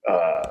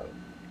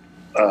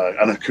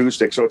 an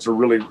acoustic. So it's a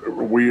really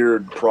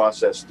weird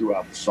process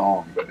throughout the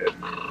song, but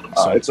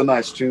it's a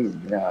nice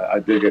tune. Yeah, I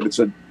dig it. It's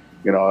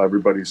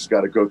everybody's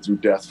got to go through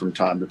death from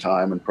time to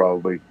time, and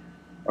probably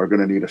are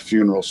going to need a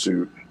funeral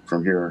suit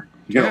from here,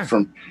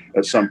 from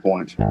at some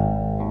point.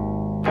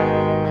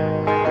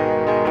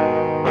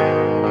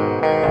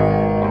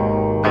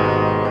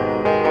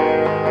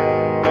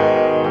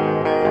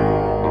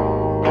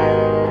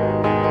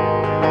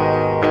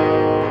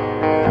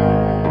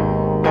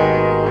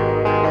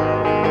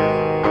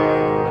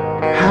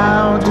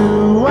 How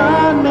do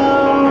I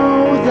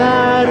know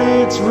that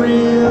it's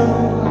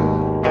real?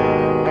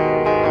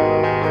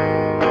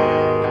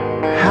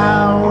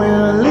 How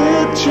will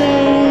it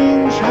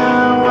change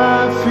how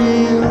I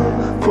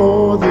feel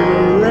for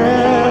the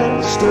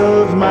rest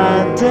of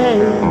my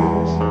days?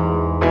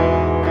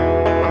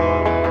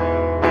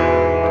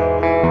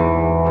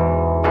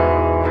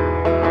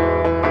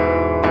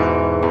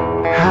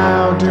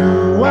 How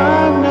do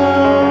I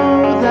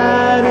know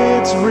that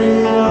it's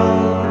real?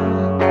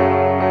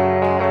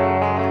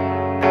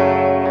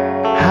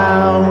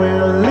 How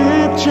will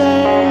it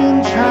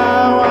change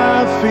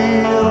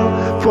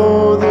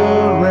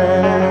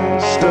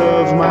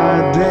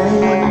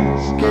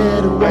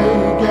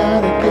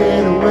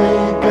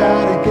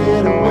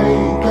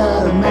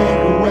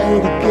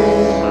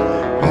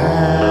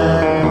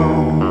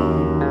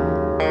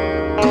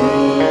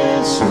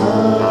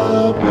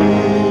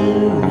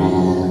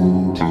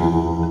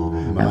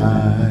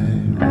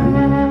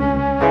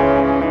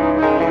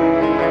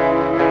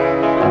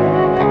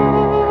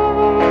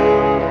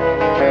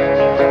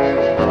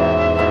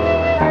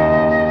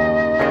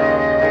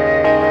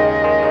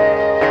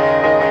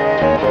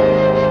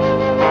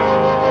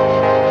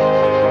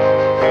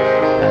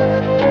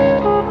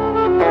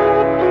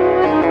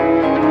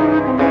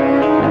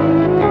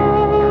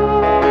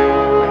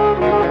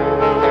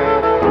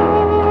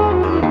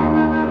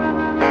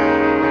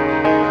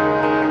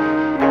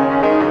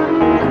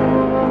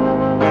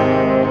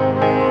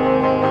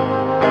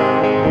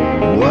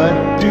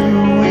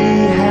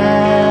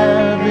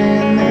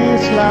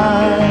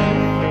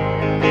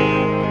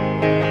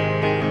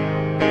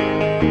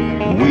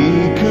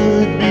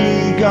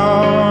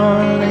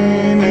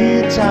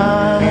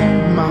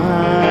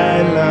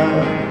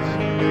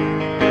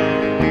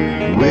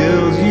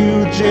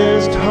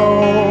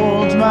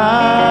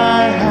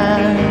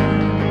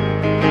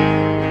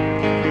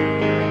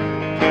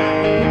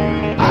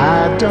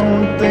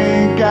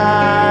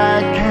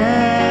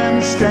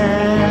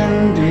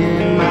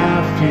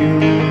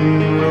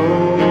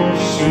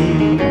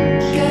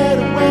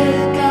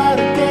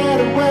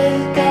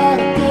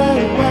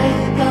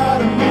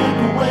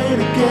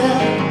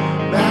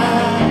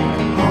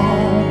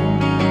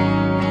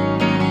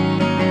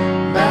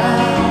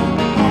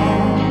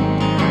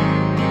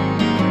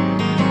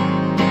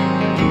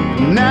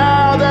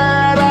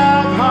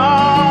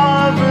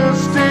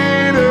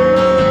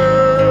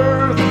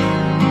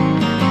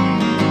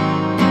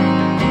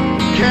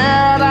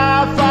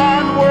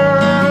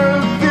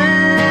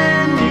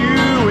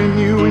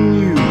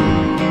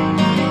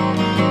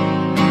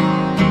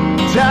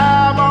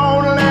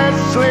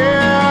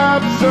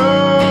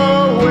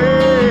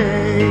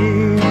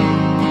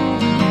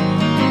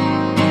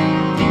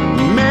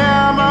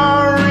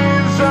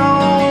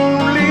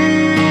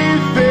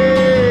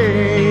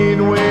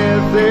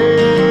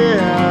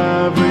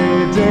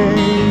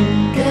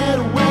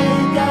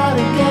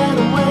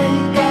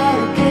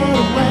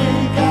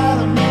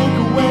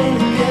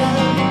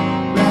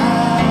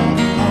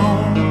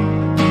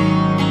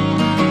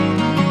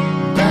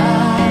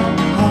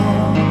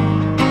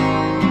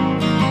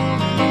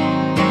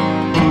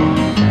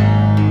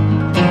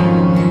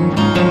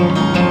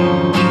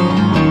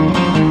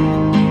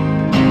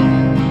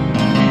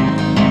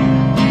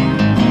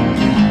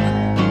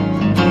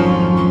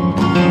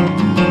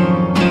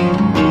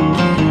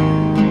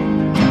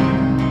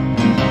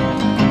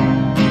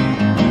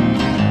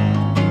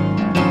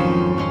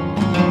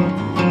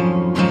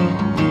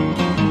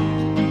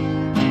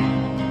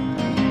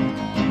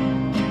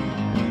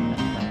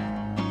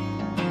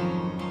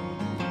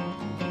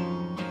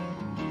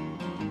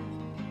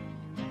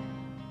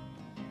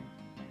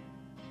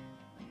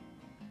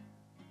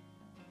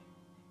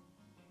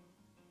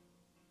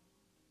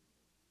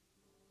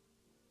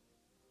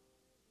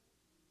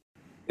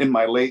in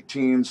my late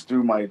teens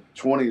through my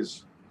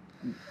 20s,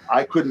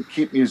 I couldn't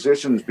keep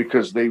musicians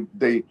because they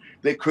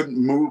couldn't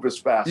move as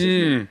fast as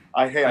me.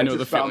 I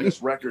just found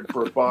this record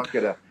for $1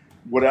 at a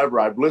whatever.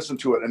 I've listened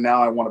to it, and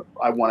now I want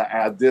to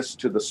add this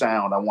to the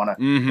sound. I want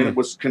to, and it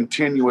was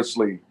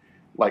continuously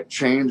like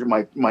change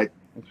my.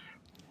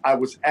 I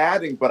was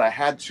adding, but I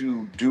had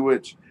to do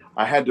it.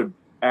 I had to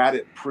add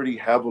it pretty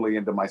heavily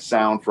into my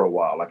sound for a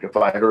while. Like if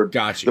I heard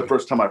the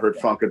first time I heard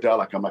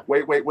Funkadelic, I'm like,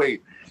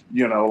 wait,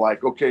 you know,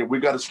 like, okay, we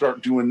got to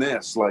start doing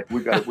this. Like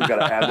we got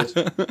to add this.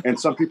 And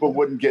some people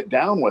wouldn't get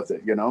down with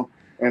it, you know?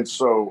 And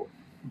so,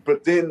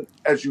 but then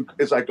as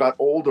I got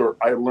older,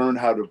 I learned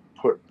how to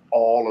put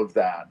all of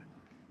that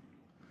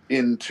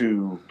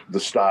into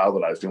the style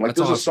that I was doing. Like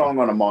there's a song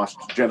on a Moss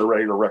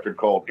Generator record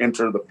called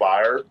Enter the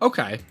Fire.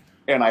 Okay.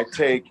 And I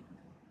take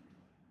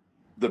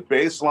the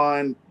bass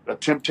line, a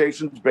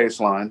Temptations bass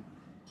line,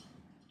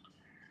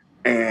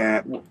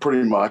 and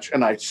pretty much,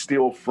 and I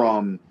steal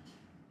from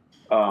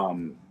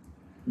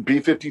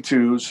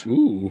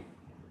B-52s,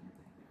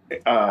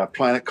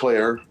 Planet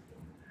Claire,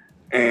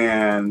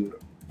 and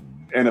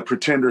a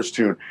Pretenders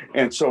tune.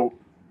 And so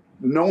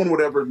no one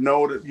would ever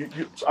notice.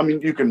 I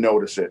mean, you can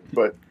notice it,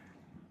 but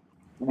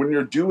when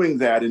you're doing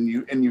that and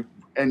you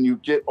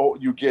get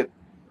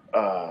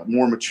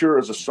more mature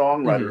as a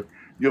songwriter,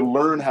 you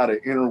learn how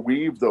to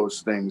interweave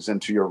those things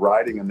into your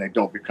writing, and they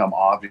don't become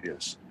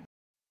obvious.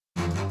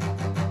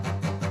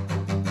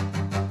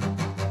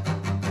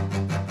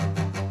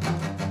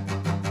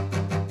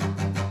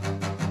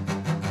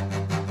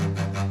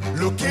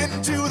 Look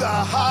into the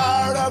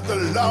heart of the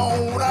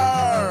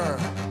loner.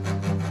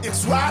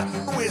 It's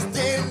rotten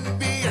within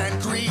me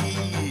and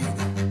greed.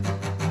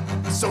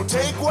 So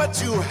take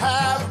what you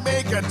have,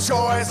 make a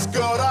choice,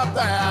 good or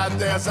bad.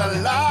 There's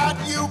a lot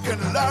you can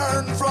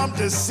learn from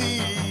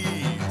deceit.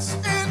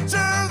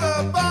 Enter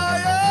the fire,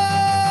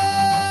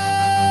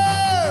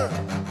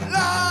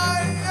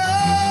 liar.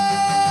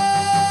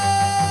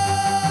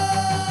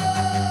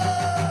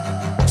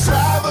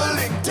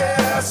 Traveling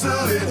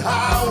desolate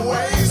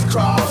highways,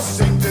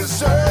 crossing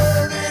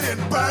deserted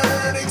and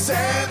burning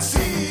sand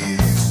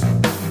seas.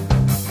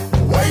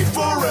 Wait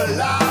for a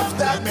life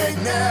that may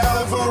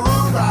never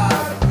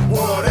arrive.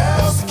 What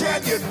else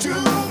can you do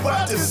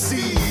but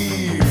deceive?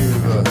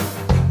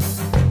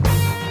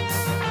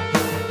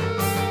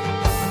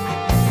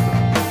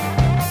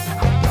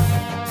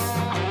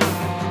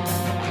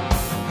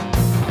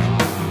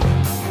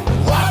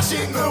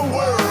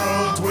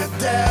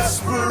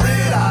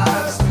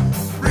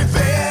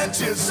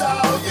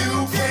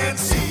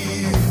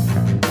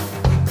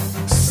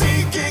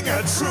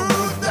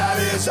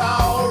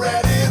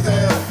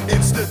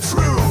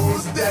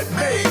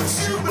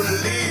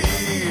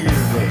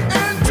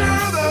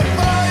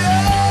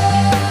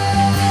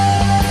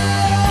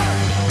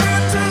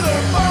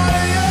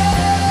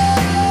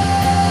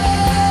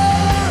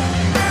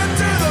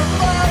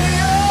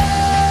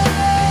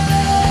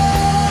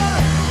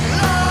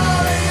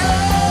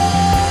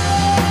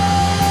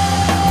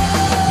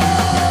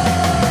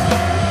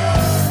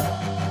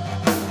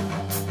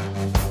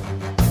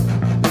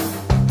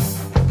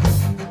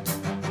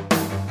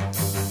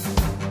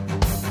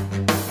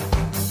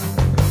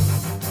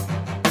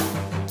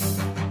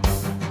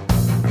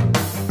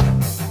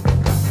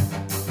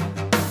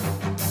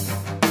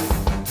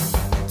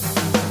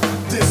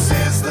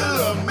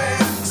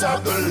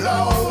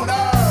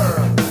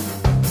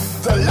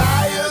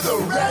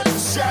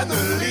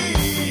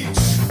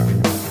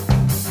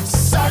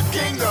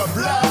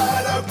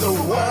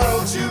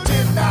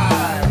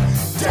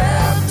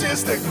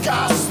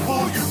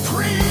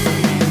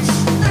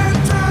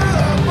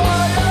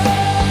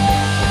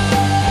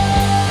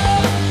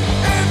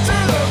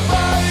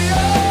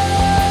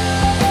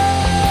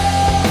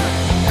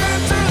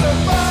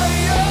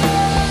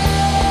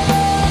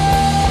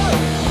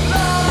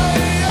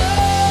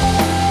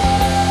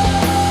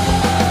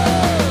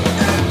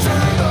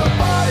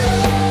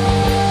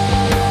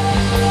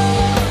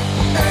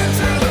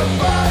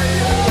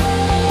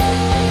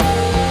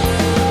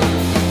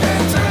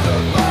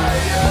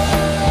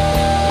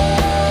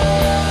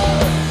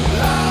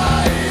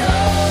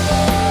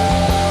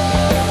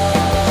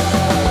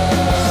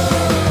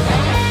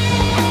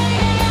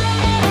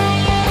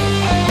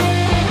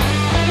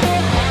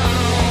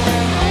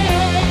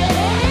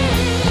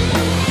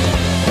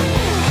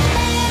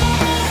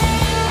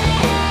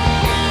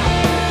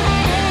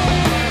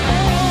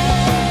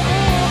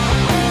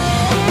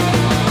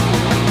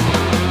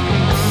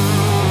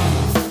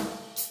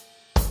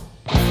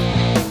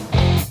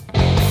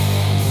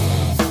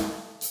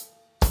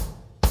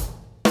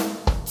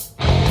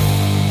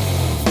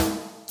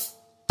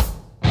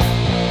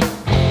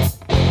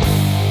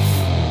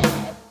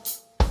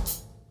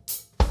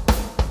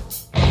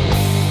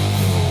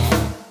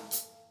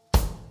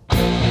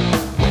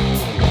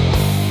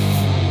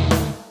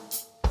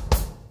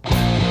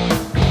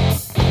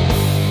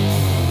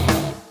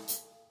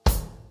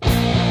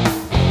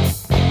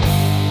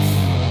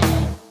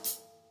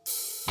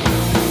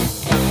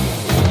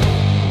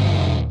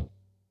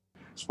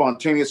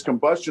 Spontaneous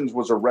Combustions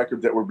was a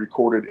record that we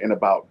recorded in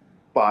about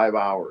 5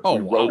 hours. Oh,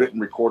 we wrote it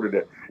and recorded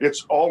it.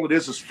 It's all it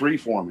is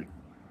free-forming.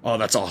 Oh,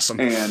 that's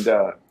awesome. And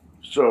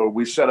so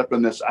we set up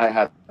in this, I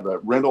had a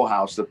rental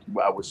house that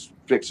I was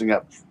fixing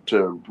up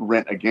to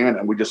rent again,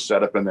 and we just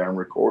set up in there and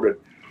recorded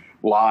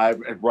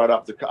live and right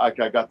off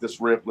I got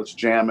this riff, let's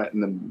jam it,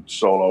 and then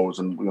solos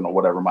and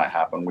whatever might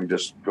happen, we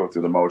just go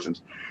through the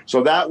motions.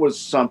 So that was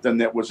something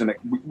that was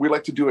we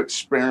like to do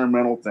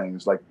experimental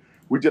things. Like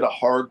we did a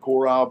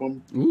hardcore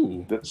album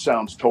that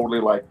sounds totally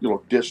like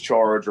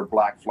Discharge or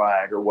Black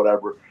Flag or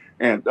whatever,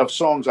 and of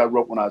songs I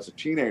wrote when I was a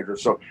teenager.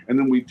 So and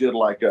then we did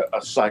like a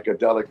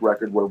psychedelic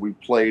record where we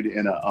played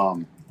in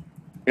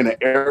an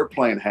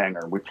airplane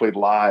hangar. We played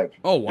live.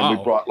 Oh wow! And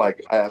we brought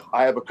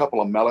I have a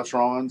couple of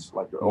Mellotrons,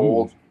 like the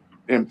old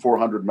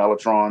M400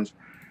 Mellotrons,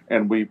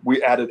 and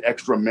we added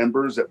extra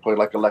members that play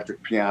like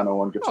electric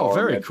piano and guitar. Oh,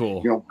 very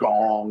cool.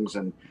 Gongs,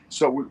 and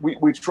so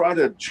we try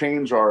to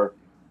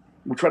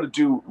we try to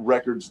do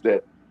records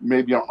that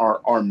maybe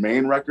aren't our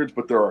main records,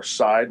 but there are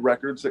side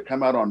records that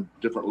come out on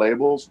different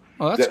labels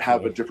that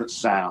have a different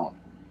sound.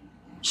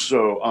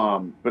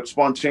 So, but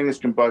Spontaneous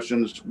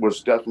Combustions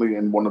was definitely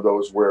in one of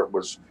those where it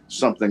was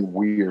something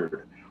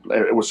weird.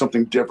 It was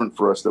something different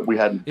for us that we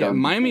hadn't done. Yeah,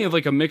 remind me of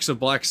like a mix of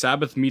Black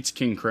Sabbath meets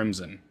King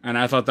Crimson, and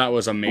I thought that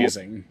was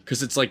amazing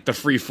because it's like the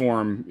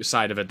freeform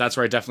side of it. That's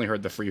where I definitely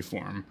heard the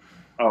freeform.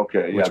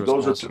 Okay, yeah,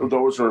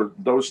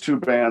 those two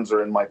bands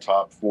are in my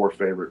top 4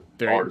 favorite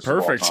artists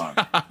perfect. of all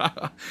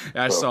time.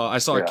 I saw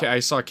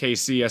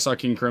KC, I saw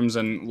King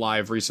Crimson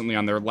live recently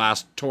on their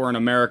last tour in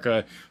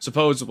America,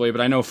 supposedly,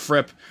 but I know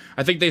Fripp.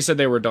 I think they said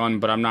they were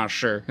done, but I'm not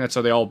sure. That's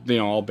how they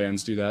all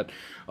bands do that.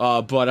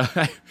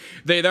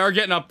 They are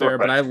getting up there,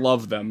 but I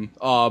love them.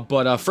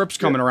 But Fripp's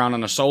coming around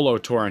on a solo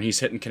tour, and he's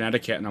hitting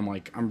Connecticut, and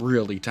I'm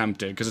really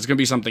tempted because it's gonna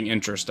be something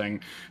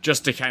interesting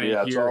just to kind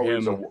of hear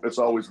him. It's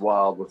always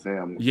wild with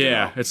him.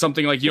 Yeah, it's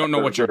something like you don't know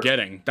what you're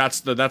getting.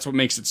 That's what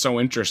makes it so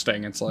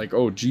interesting. It's like,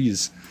 oh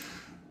geez.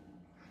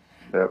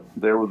 Yeah,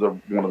 they were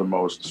one of the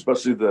most,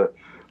 especially the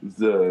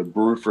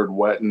Bruford,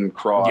 Wetton,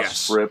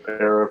 Cross, Fripp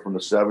era from the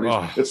 70s.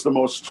 Oh. It's the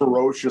most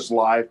ferocious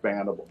live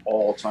band of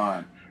all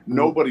time.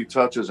 Nobody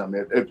touches them.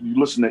 If you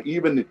listen to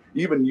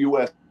even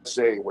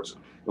USA, which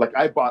like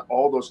I bought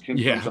all those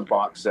King Crimson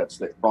box sets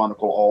that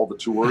chronicle all the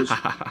tours.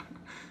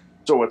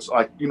 So it's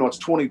like, it's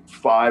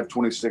 25,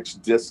 26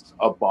 discs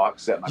a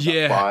box set, and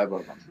I got 5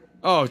 of them.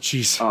 Oh,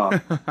 jeez.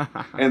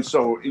 And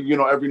so,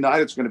 every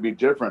night it's going to be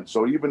different.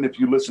 So even if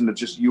you listen to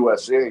just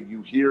USA,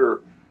 you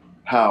hear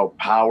how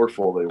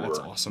powerful they were. That's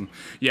awesome.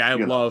 Yeah, I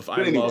love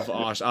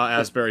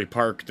Asbury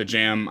Park, the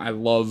Jam. I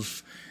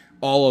love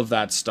all of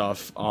that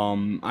stuff.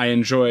 I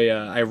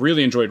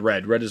really enjoyed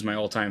Red. Red is my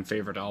all-time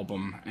favorite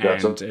album,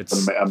 and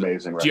it's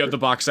amazing. Do you have the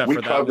box set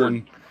for that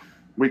one?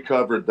 We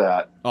covered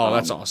that. Oh,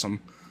 that's awesome.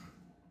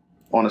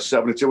 On a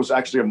 70s, it was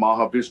actually a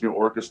Mahavishnu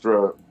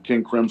Orchestra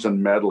King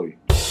Crimson medley.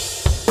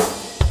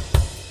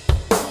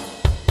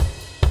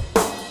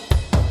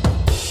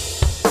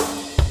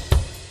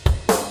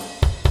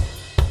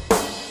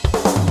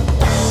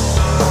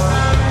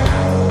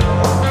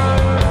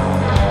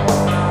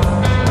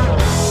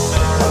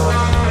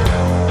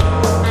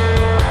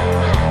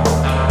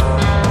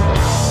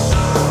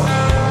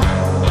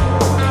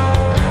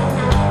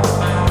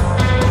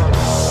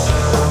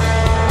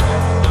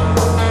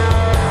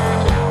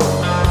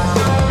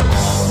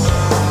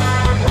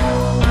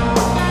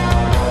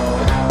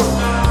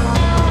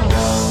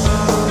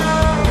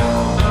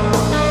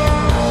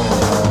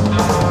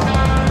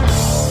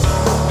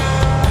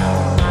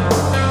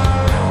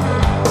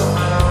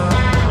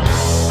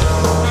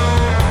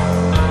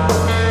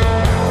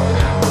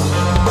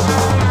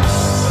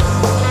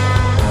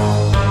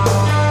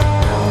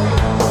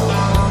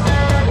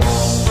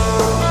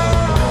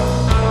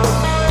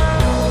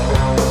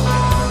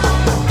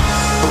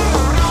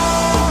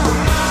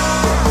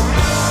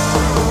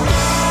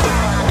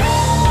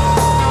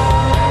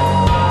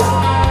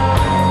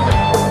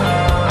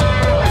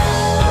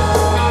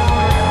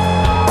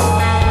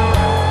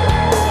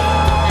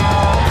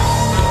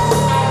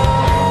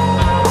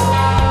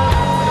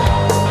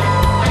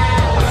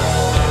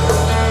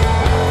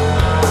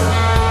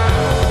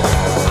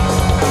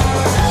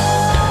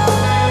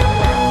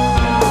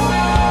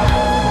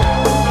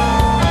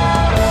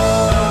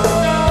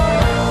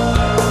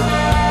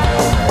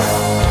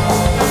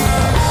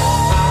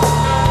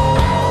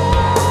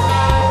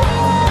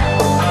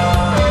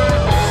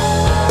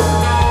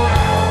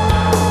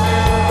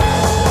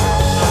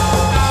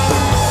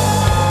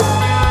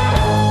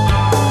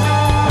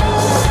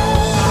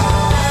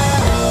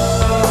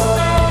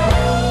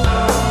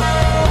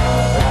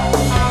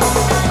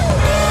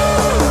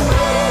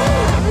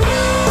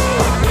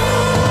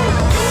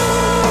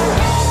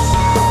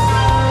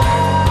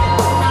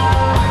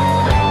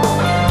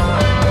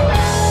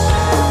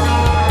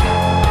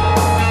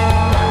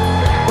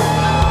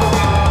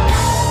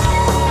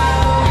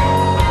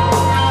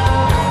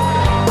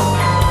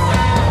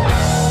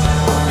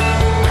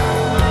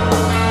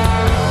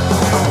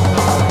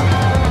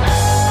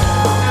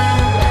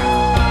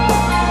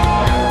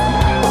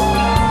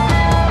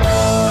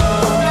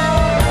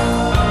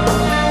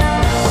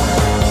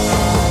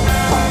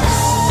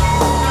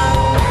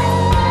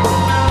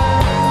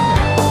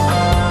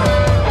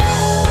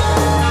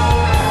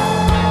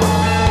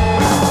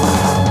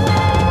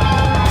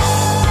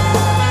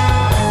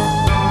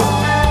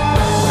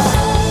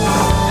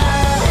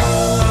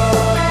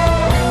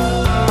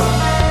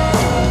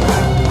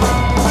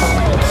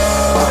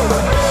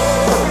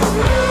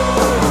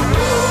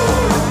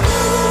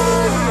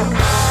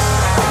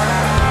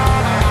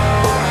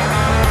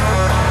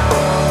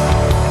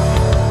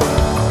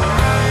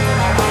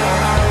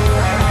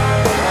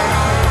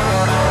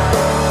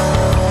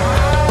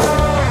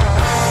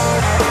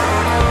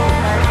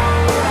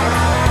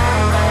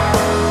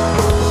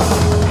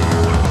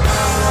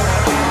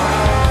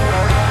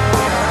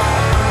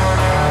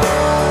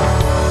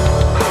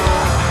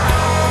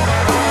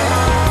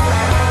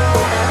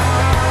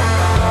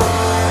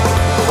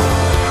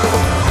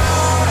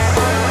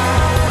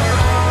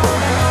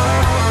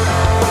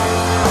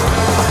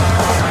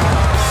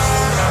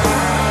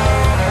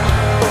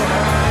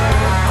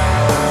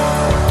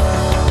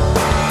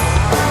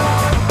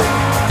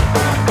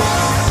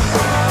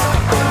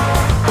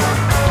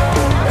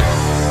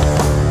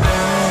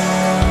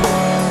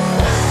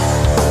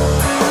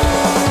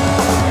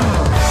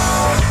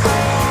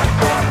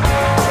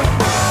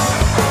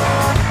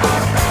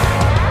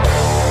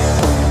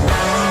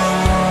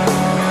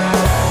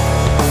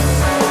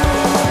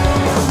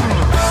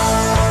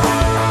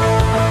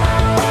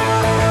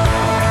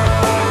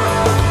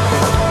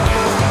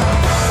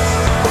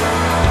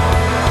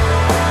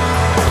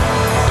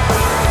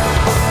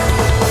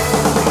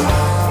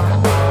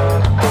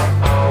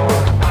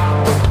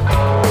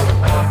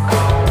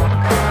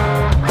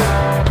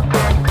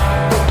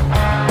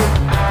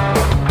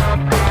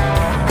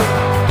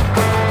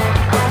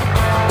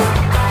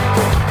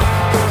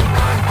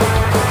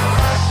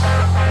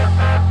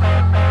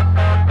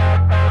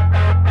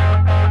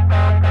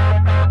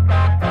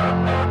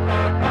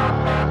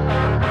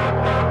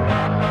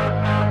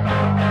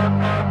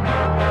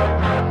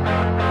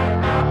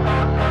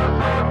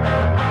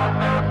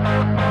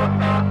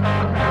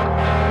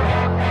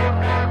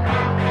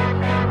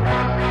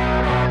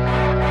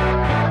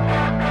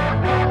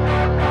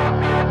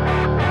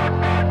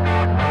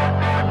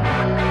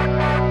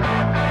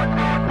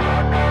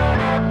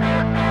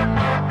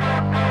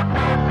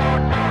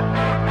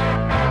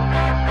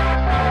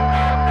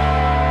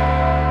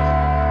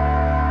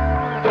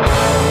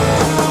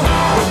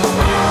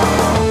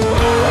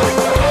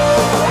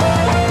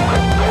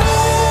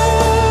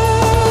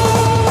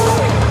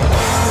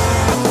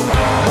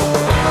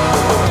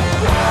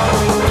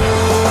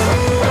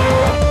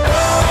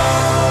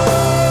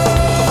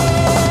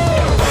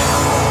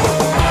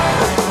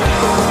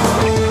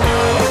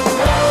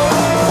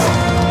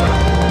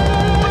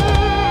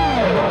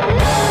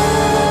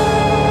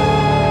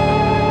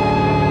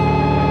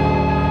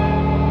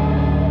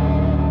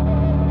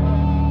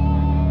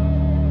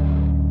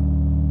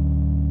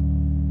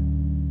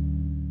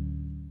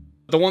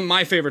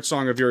 My favorite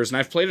song of yours, and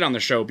I've played it on the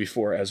show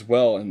before as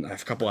well, and a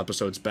couple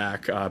episodes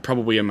back,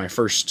 probably in my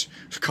first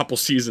couple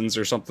seasons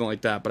or something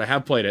like that, but I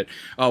have played it.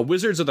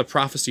 Wizards of the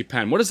Prophecy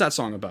Pen. What is that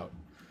song about?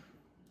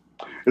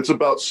 It's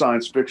about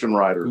science fiction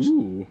writers.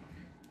 Ooh.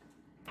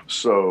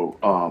 So,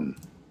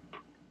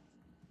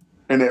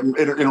 and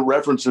it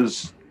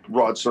references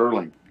Rod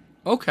Serling.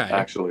 Okay.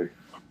 Actually,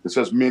 it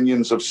says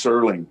Minions of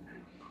Serling.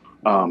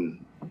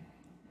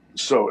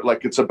 So,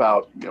 like, it's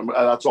about,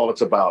 that's all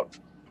it's about.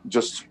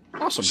 Just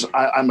awesome.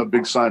 I'm a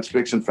big science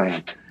fiction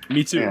fan.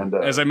 Me too. And,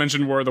 as I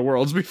mentioned, War of the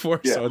Worlds before,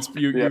 so it's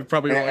you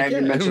probably and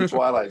you mentioned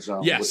Twilight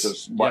Zone, yes.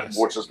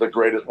 which is the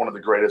greatest, one of the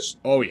greatest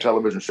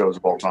television shows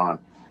of all time.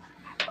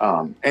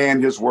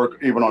 And his work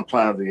even on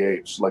Planet of the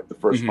Apes, like the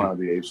first Planet of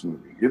the Apes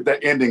movie.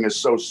 The ending is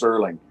so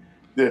Serling.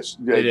 It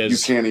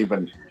is. You can't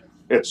even.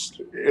 It's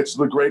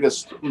the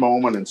greatest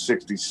moment in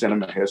 60s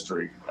cinema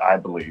history, I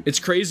believe. It's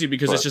crazy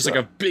because it's just like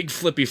a big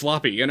flippy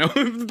floppy, you know,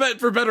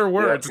 for better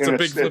words. It's a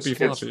big flippy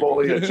floppy. It's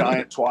fully a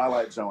giant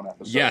Twilight Zone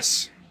episode.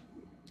 Yes.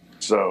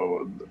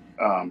 So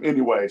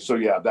anyway, so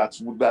yeah,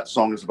 that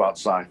song is about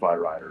sci-fi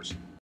writers.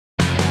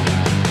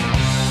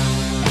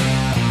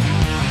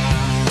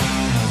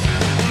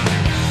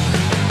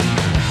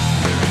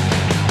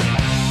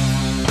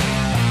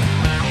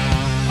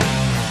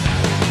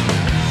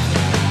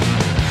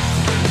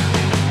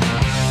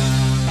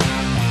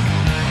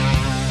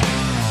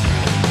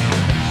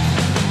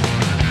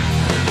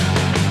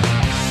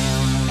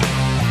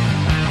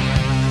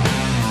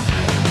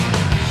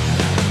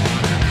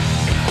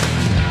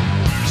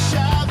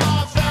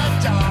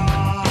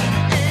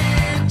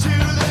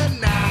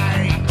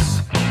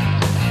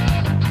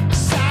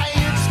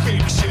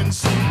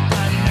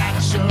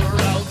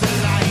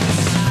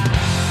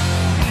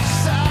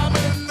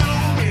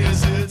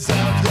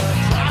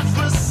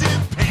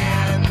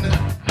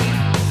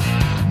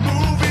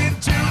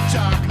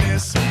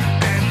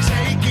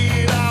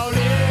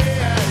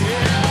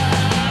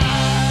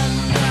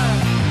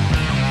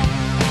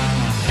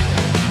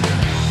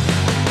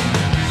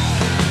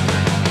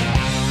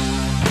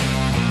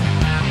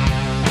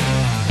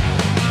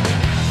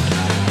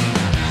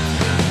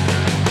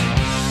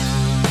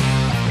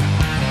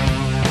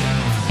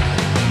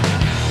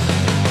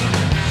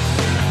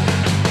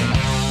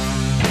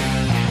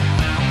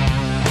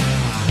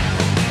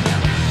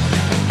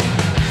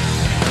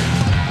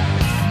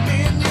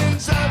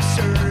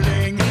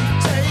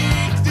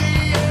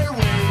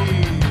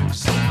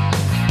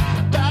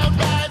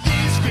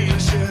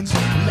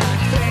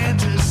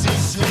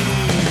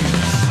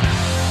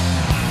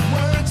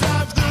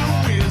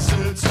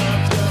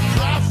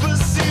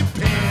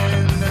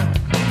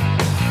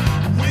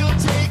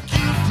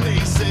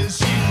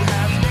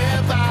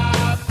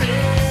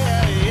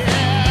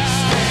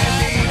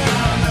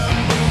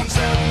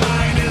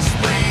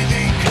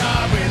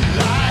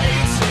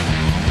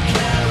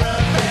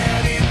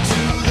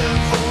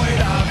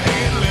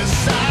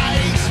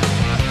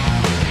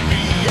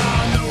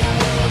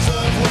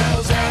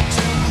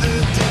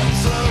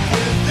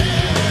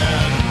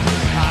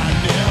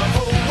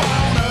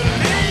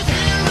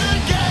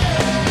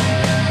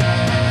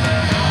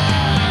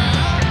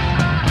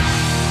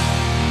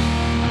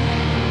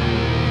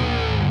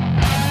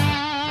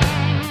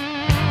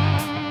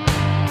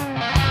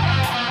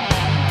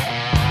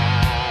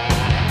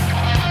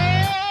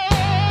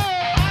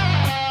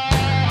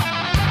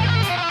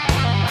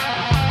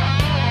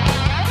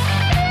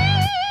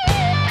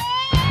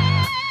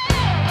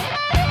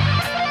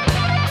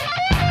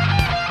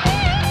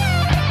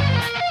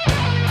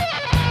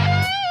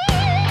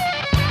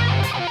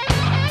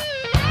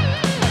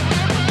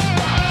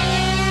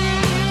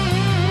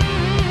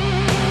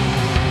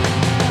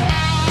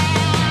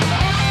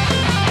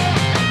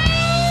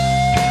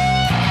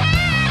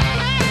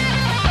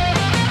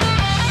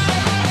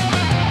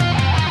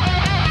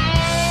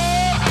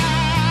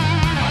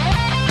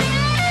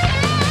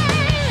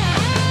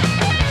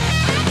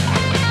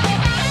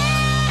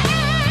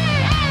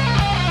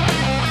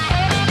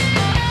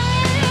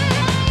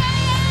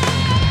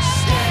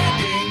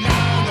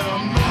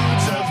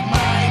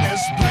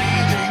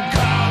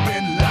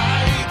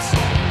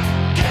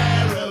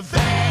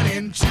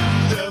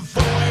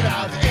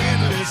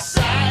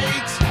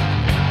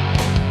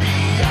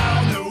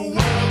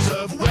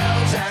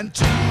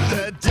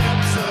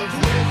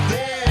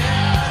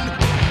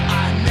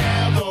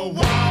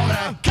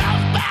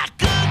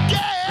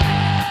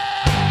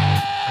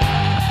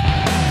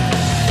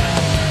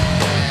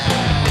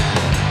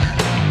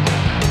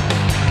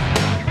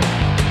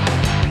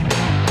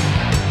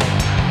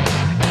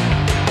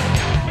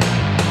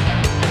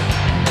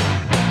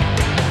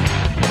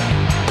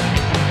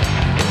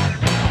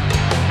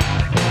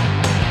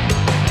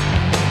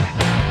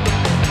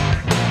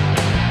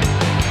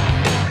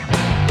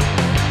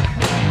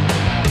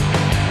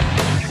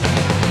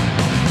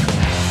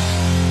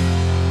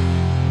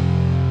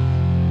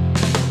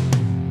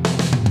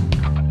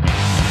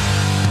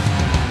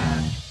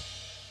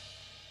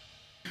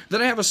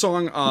 Then I have a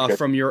song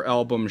from your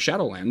album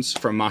Shadowlands,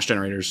 from Mosh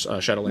Generator's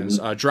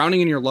Shadowlands,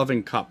 Drowning in Your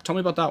Loving Cup. Tell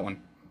me about that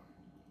one.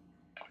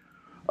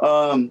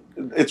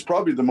 It's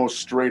probably the most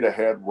straight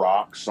ahead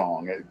rock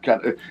song.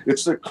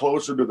 It's the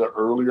closer to the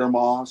earlier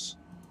Moss.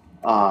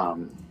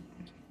 And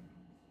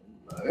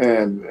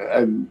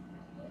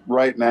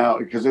right now,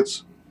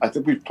 because I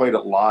think we've played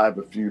it live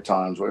a few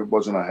times. It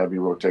wasn't a heavy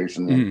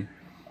rotation.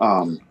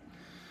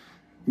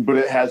 But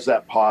it has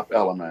that pop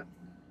element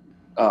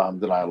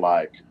that I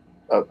like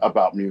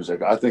about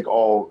music. I think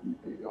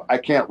I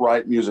can't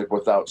write music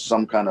without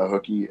some kind of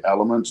hooky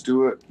elements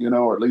to it,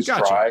 or at least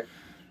try.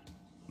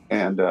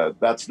 And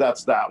that's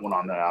that one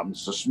on the album.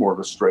 It's just more of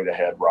a straight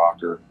ahead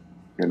rocker.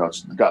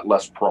 It's got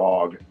less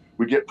prog.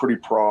 We get pretty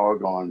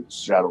prog on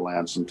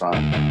Shadowland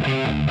sometimes.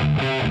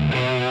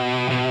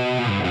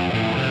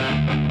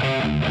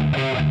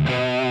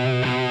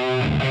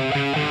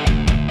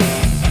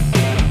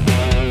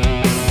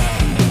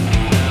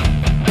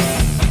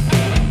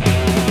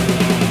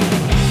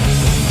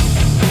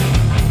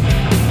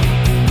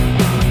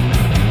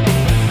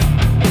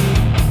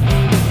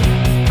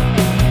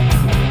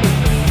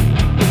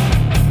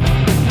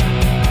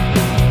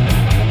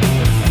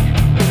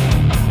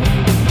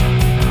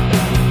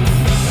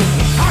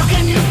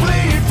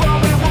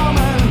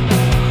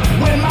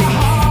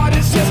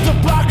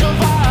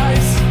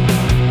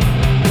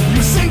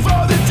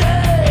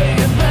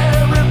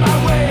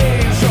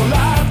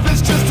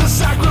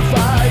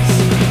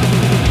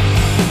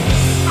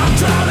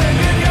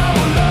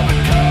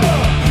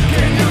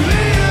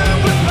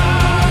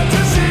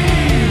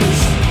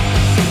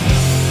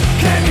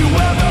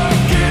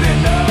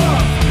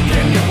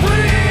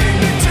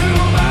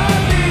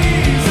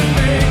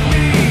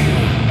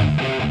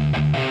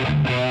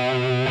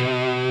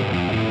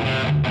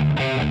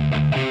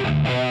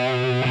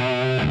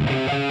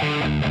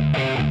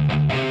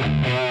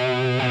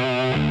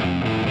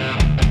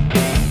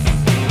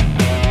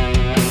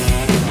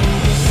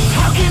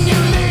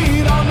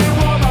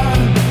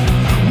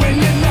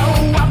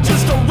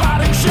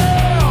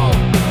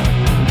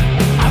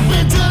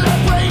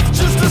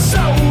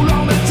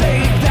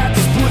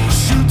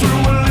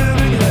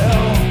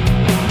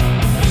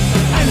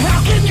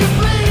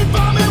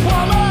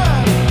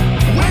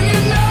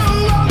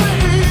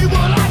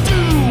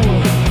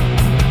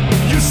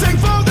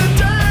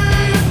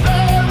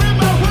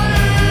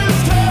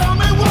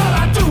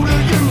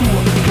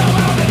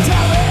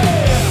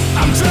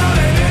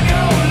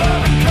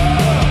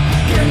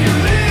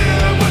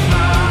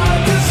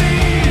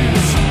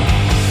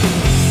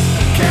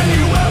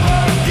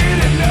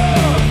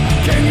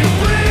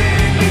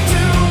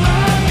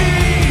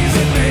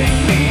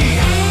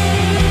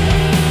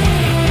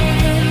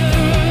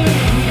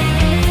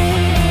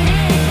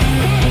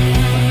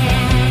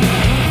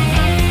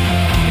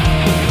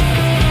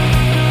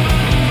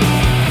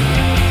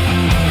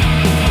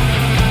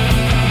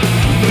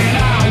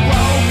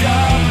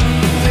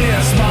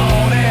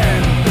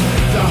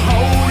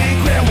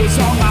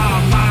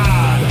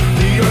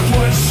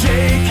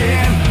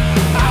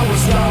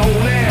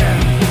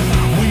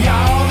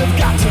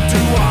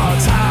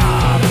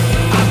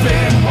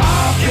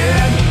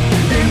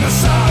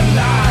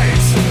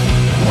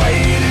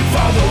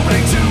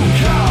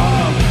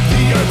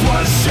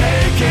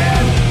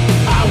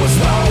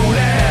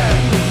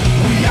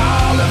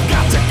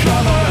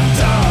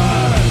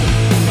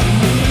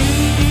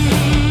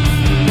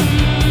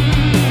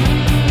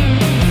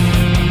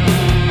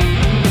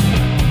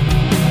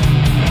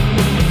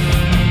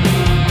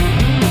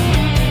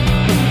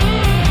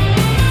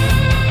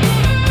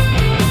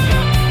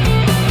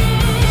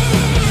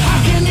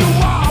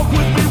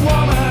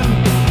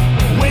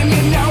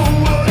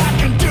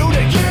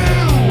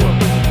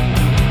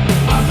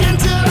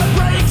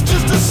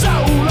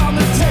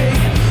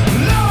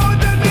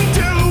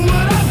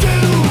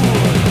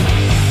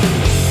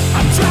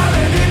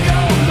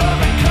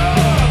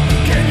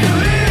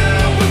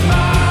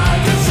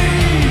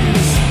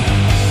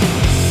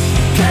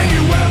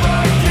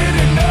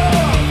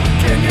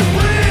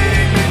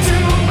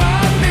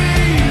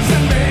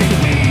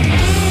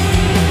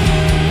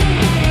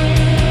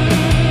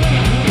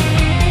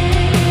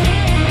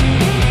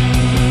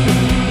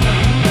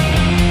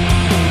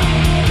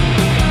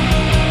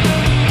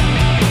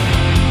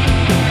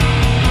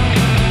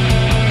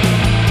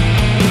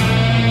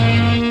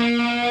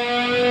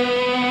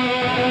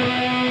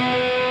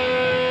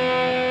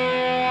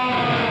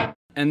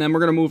 and then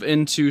we're gonna move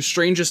into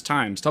Strangest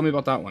Times. Tell me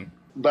about that one.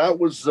 That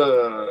was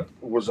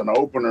an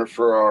opener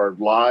for our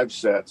live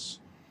sets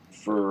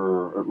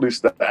for at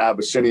least the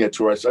Abyssinia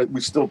tour. We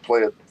still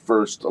play it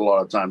first a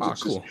lot of times. Oh,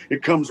 it's cool. just,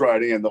 it comes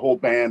right in. The whole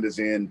band is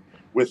in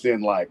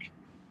within like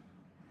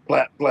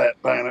blat,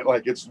 blat, blat,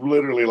 like it's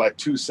literally like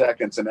 2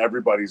 seconds and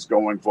everybody's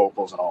going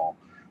vocals and all.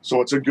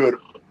 So it's a good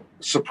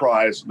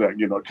surprise that,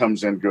 you know, it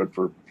comes in good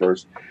for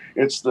first.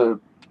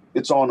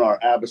 It's on our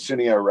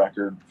Abyssinia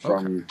record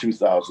from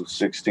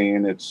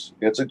 2016. It's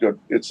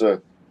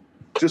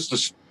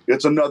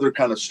another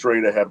kind of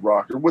straight ahead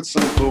rocker with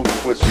some little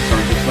twists and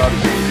turns. It's not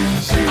as easy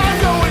to see.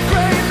 I'm going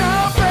crazy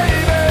now,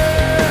 baby.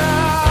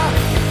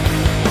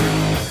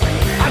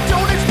 I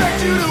don't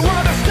expect you to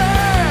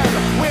understand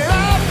when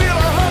I feel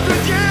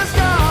 100 years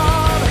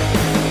gone.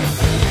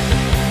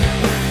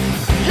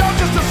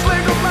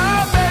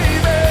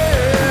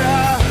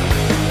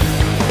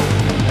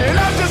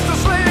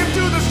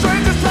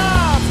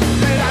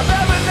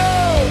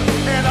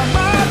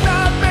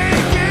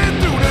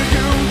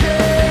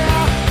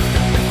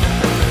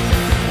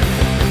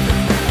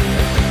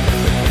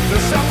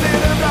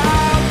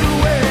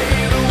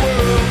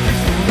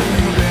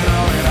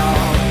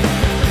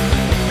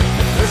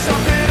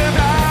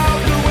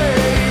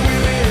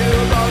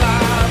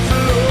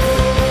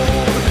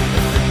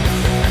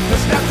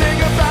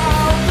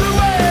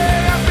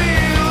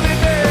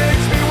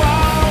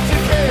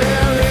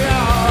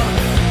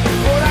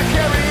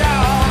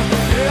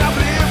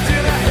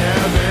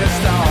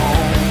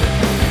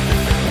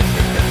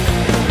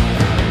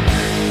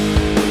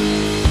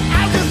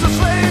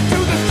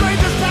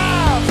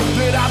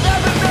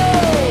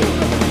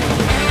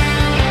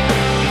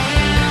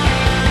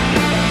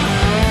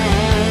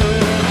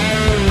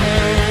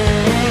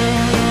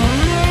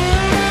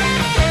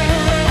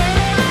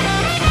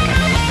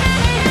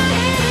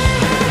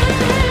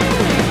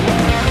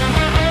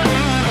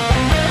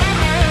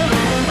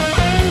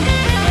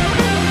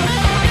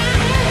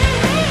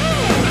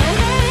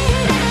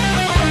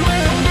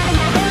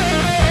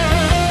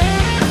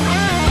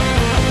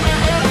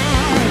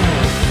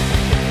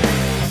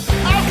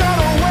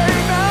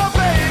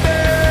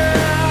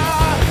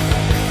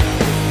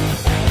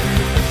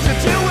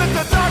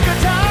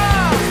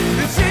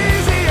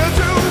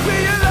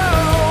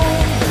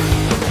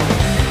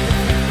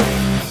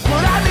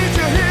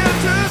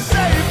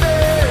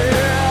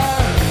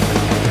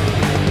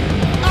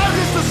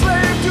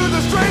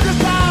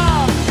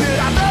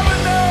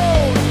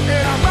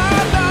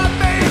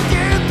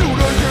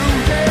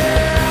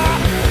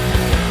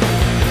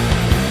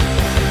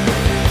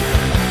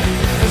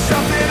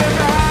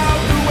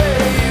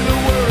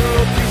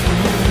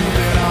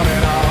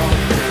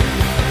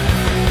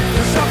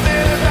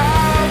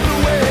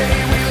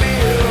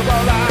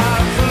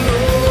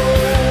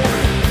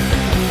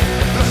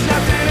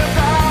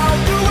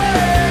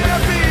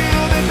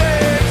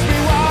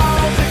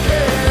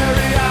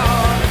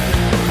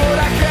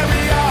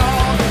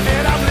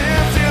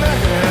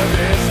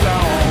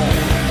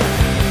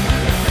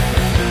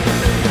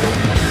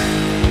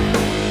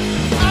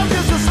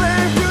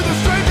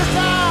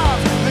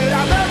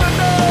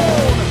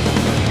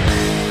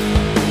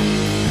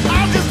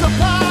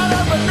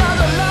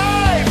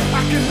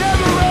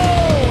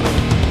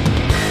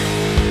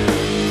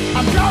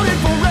 I'm counting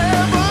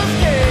forever's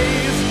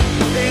days,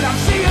 and I'm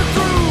seeing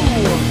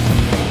through.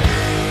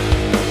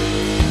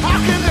 How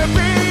can there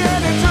be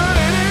an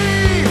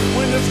eternity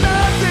when there's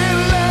nothing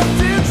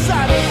left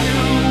inside of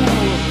you?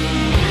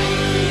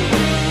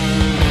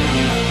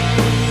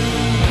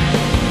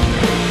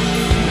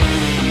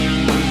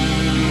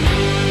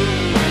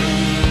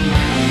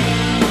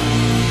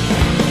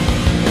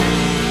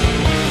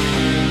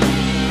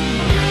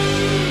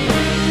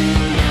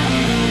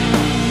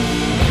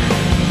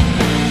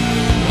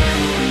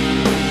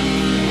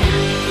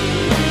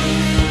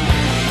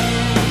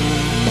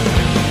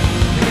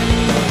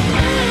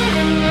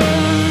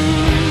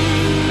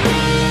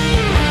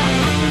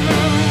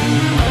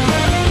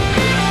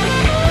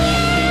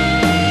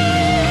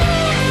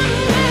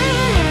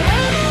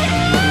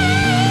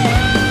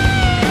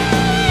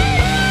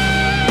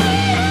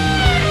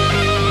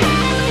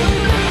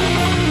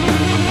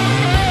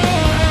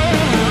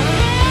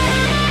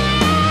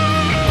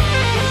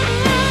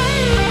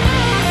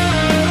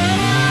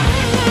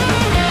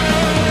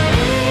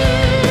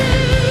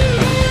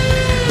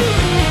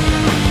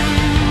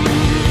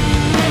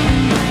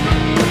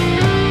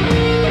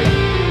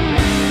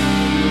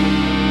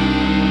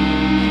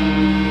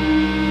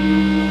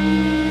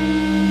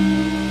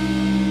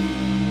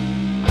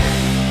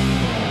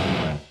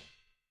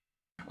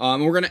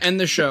 We're going to end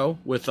the show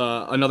with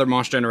another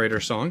Moss Generator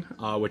song,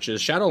 which is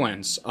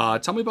Shadowlands.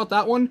 Tell me about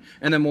that one,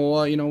 and then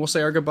we'll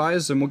say our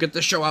goodbyes, and we'll get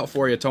this show out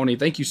for you, Tony.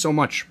 Thank you so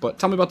much. But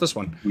tell me about this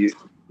one.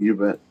 You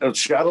bet.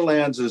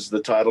 Shadowlands is the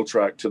title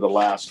track to the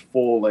last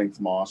full-length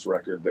Moss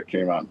record that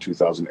came out in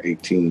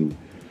 2018.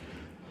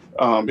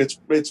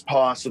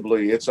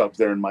 It's up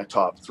there in my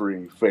top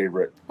 3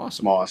 favorite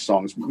Moss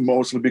songs,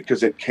 mostly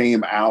because it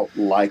came out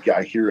like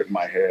I hear it in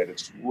my head.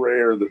 It's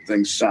rare that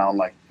things sound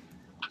like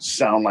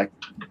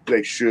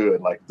they should,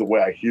 like the way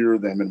I hear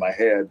them in my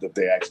head, that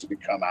they actually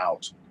come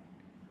out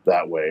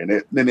that way.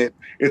 And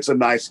it's a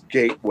nice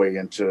gateway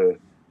into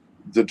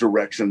the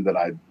direction that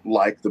I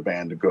like the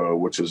band to go,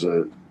 which is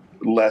a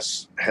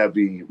less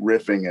heavy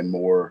riffing and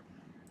more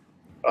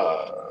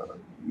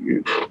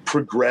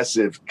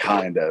progressive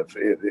kind of.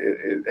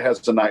 It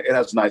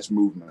has nice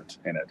movement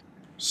in it.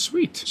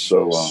 Sweet.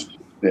 So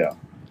yeah.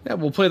 Yeah,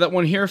 we'll play that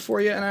one here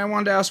for you, and I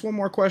wanted to ask one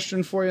more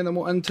question for you, and then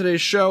we'll end today's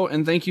show,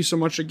 and thank you so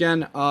much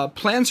again.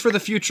 Plans for the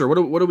future, what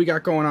do we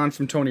got going on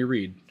from Tony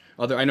Reed?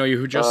 I know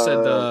you just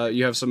said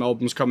you have some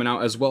albums coming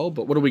out as well,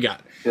 but what do we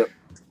got? Yep.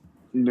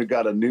 I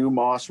got a new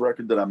Moss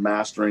record that I'm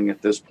mastering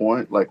at this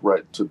point,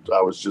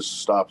 I was just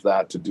stopped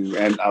that to do,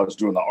 and I was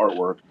doing the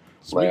artwork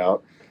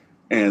layout,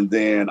 and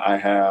then I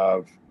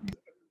have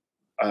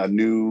a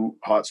new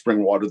Hot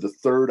Spring Water, the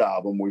 3rd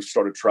album. We've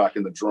started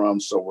tracking the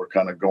drums, so we're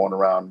kind of going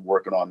around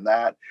working on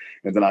that.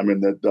 And then I'm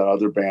in the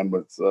other band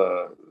with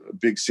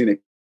Big Scenic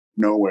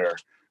Nowhere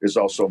is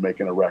also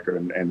making a record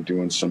and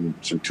doing some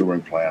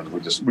touring plans.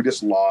 We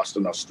just lost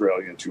an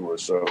Australian tour,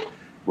 so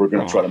we're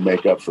going to try to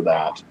make up for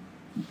that.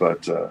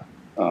 But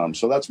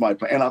so that's my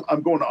plan. And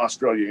I'm going to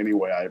Australia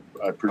anyway.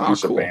 I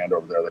produce a band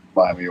over there. They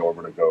fly me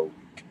over to go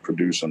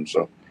produce them.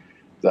 So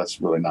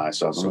that's really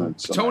nice.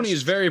 Tony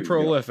is very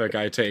prolific,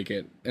 I take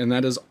it, and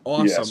that is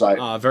awesome. Yes,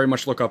 I very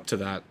much look up to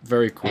that.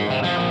 Very cool.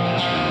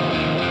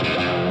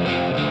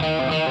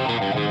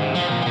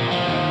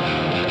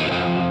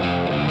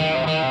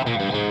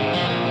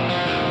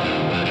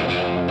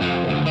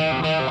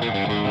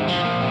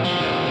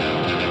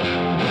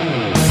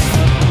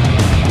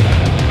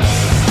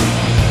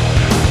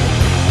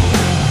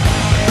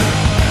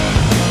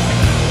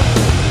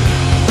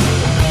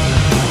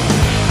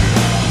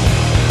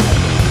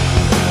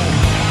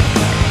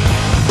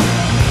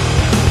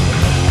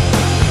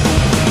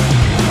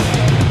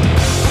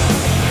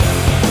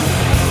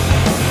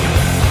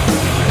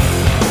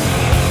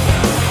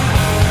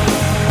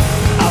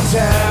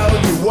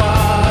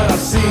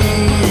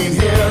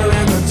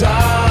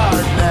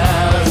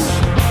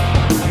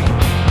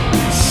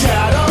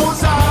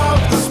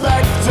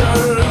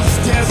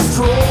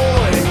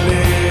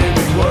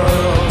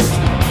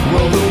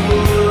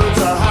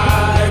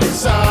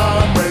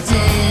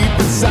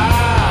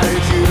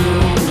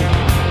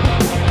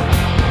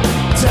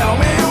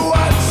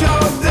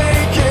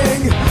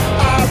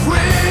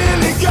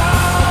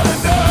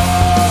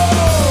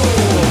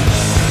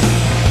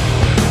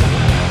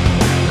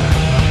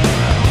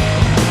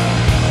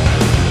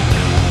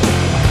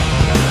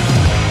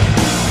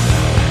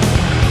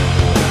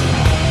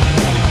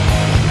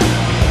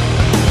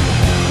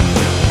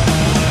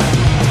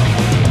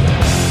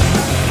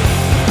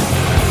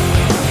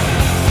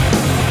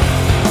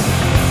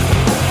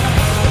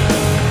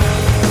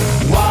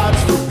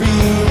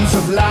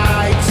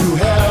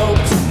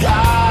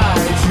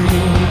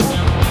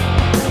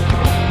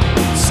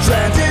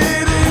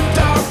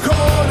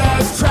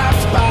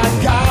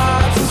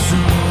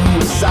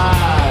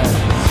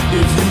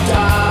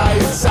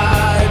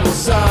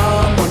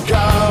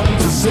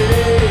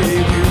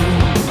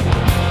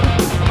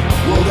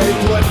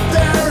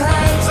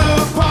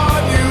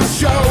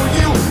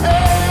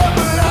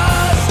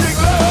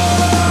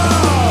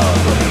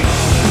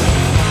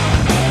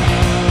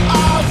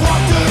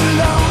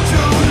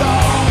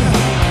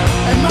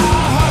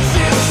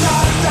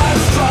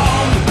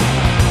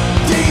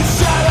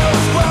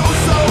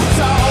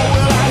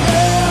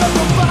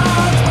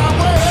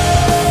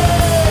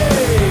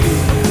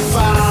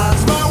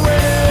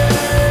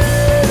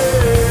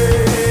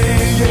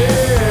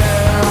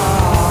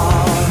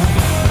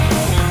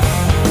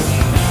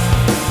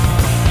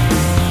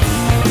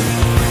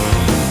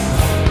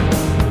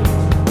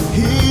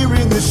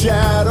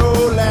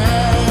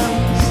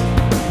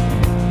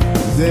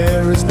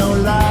 There is no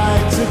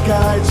light to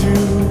guide you,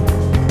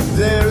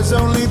 there is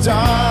only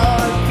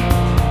dark.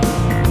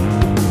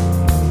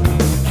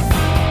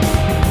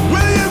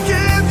 Will you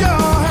give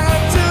your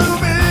hand to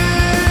me?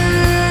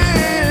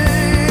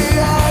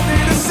 I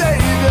need a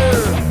savior,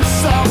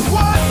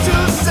 someone to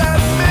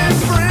set me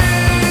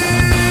free.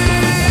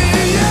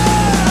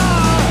 Yeah,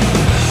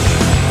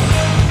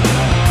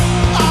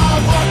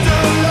 I've walked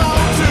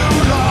alone too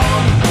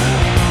long,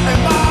 and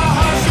my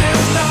heart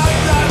is not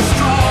that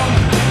strong.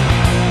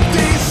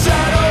 These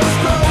shadows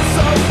grow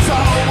so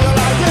tall, will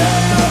I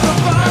ever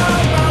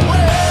find my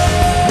way?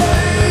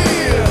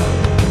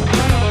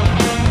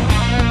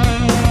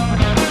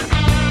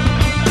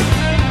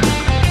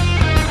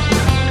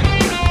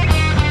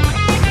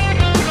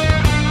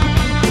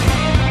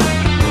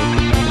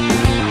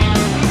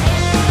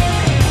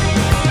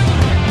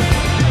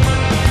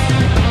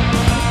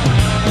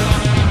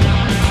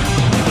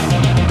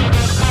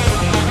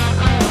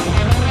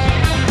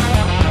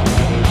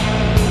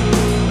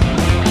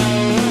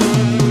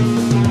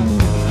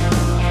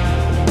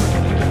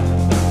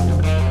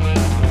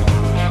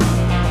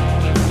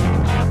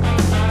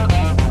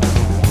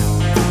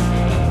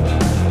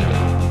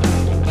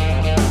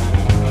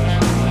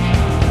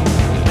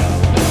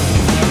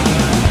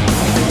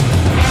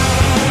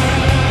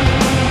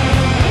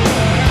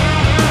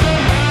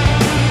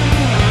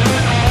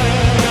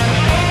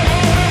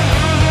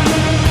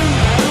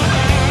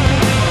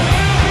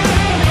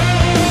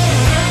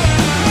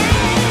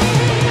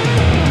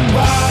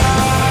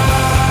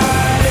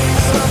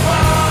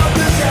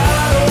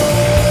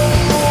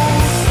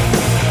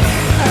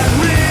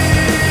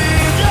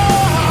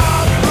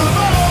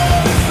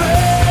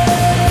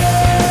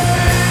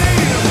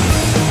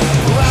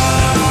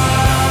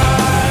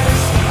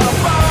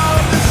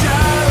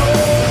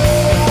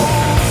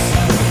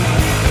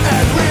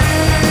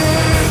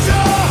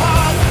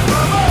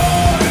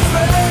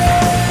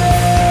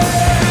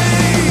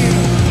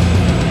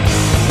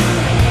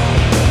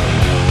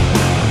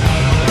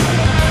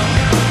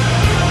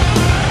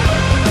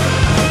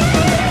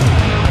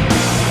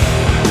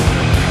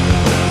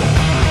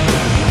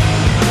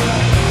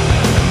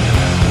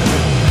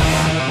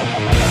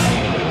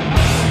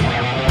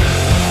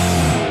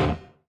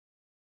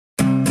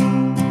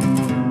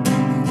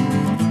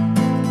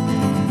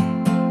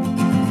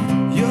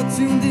 You're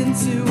tuned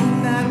into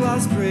Mad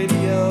Wasp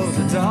Radio,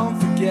 so don't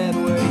forget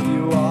where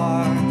you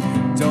are.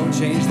 Don't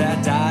change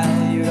that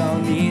dial, you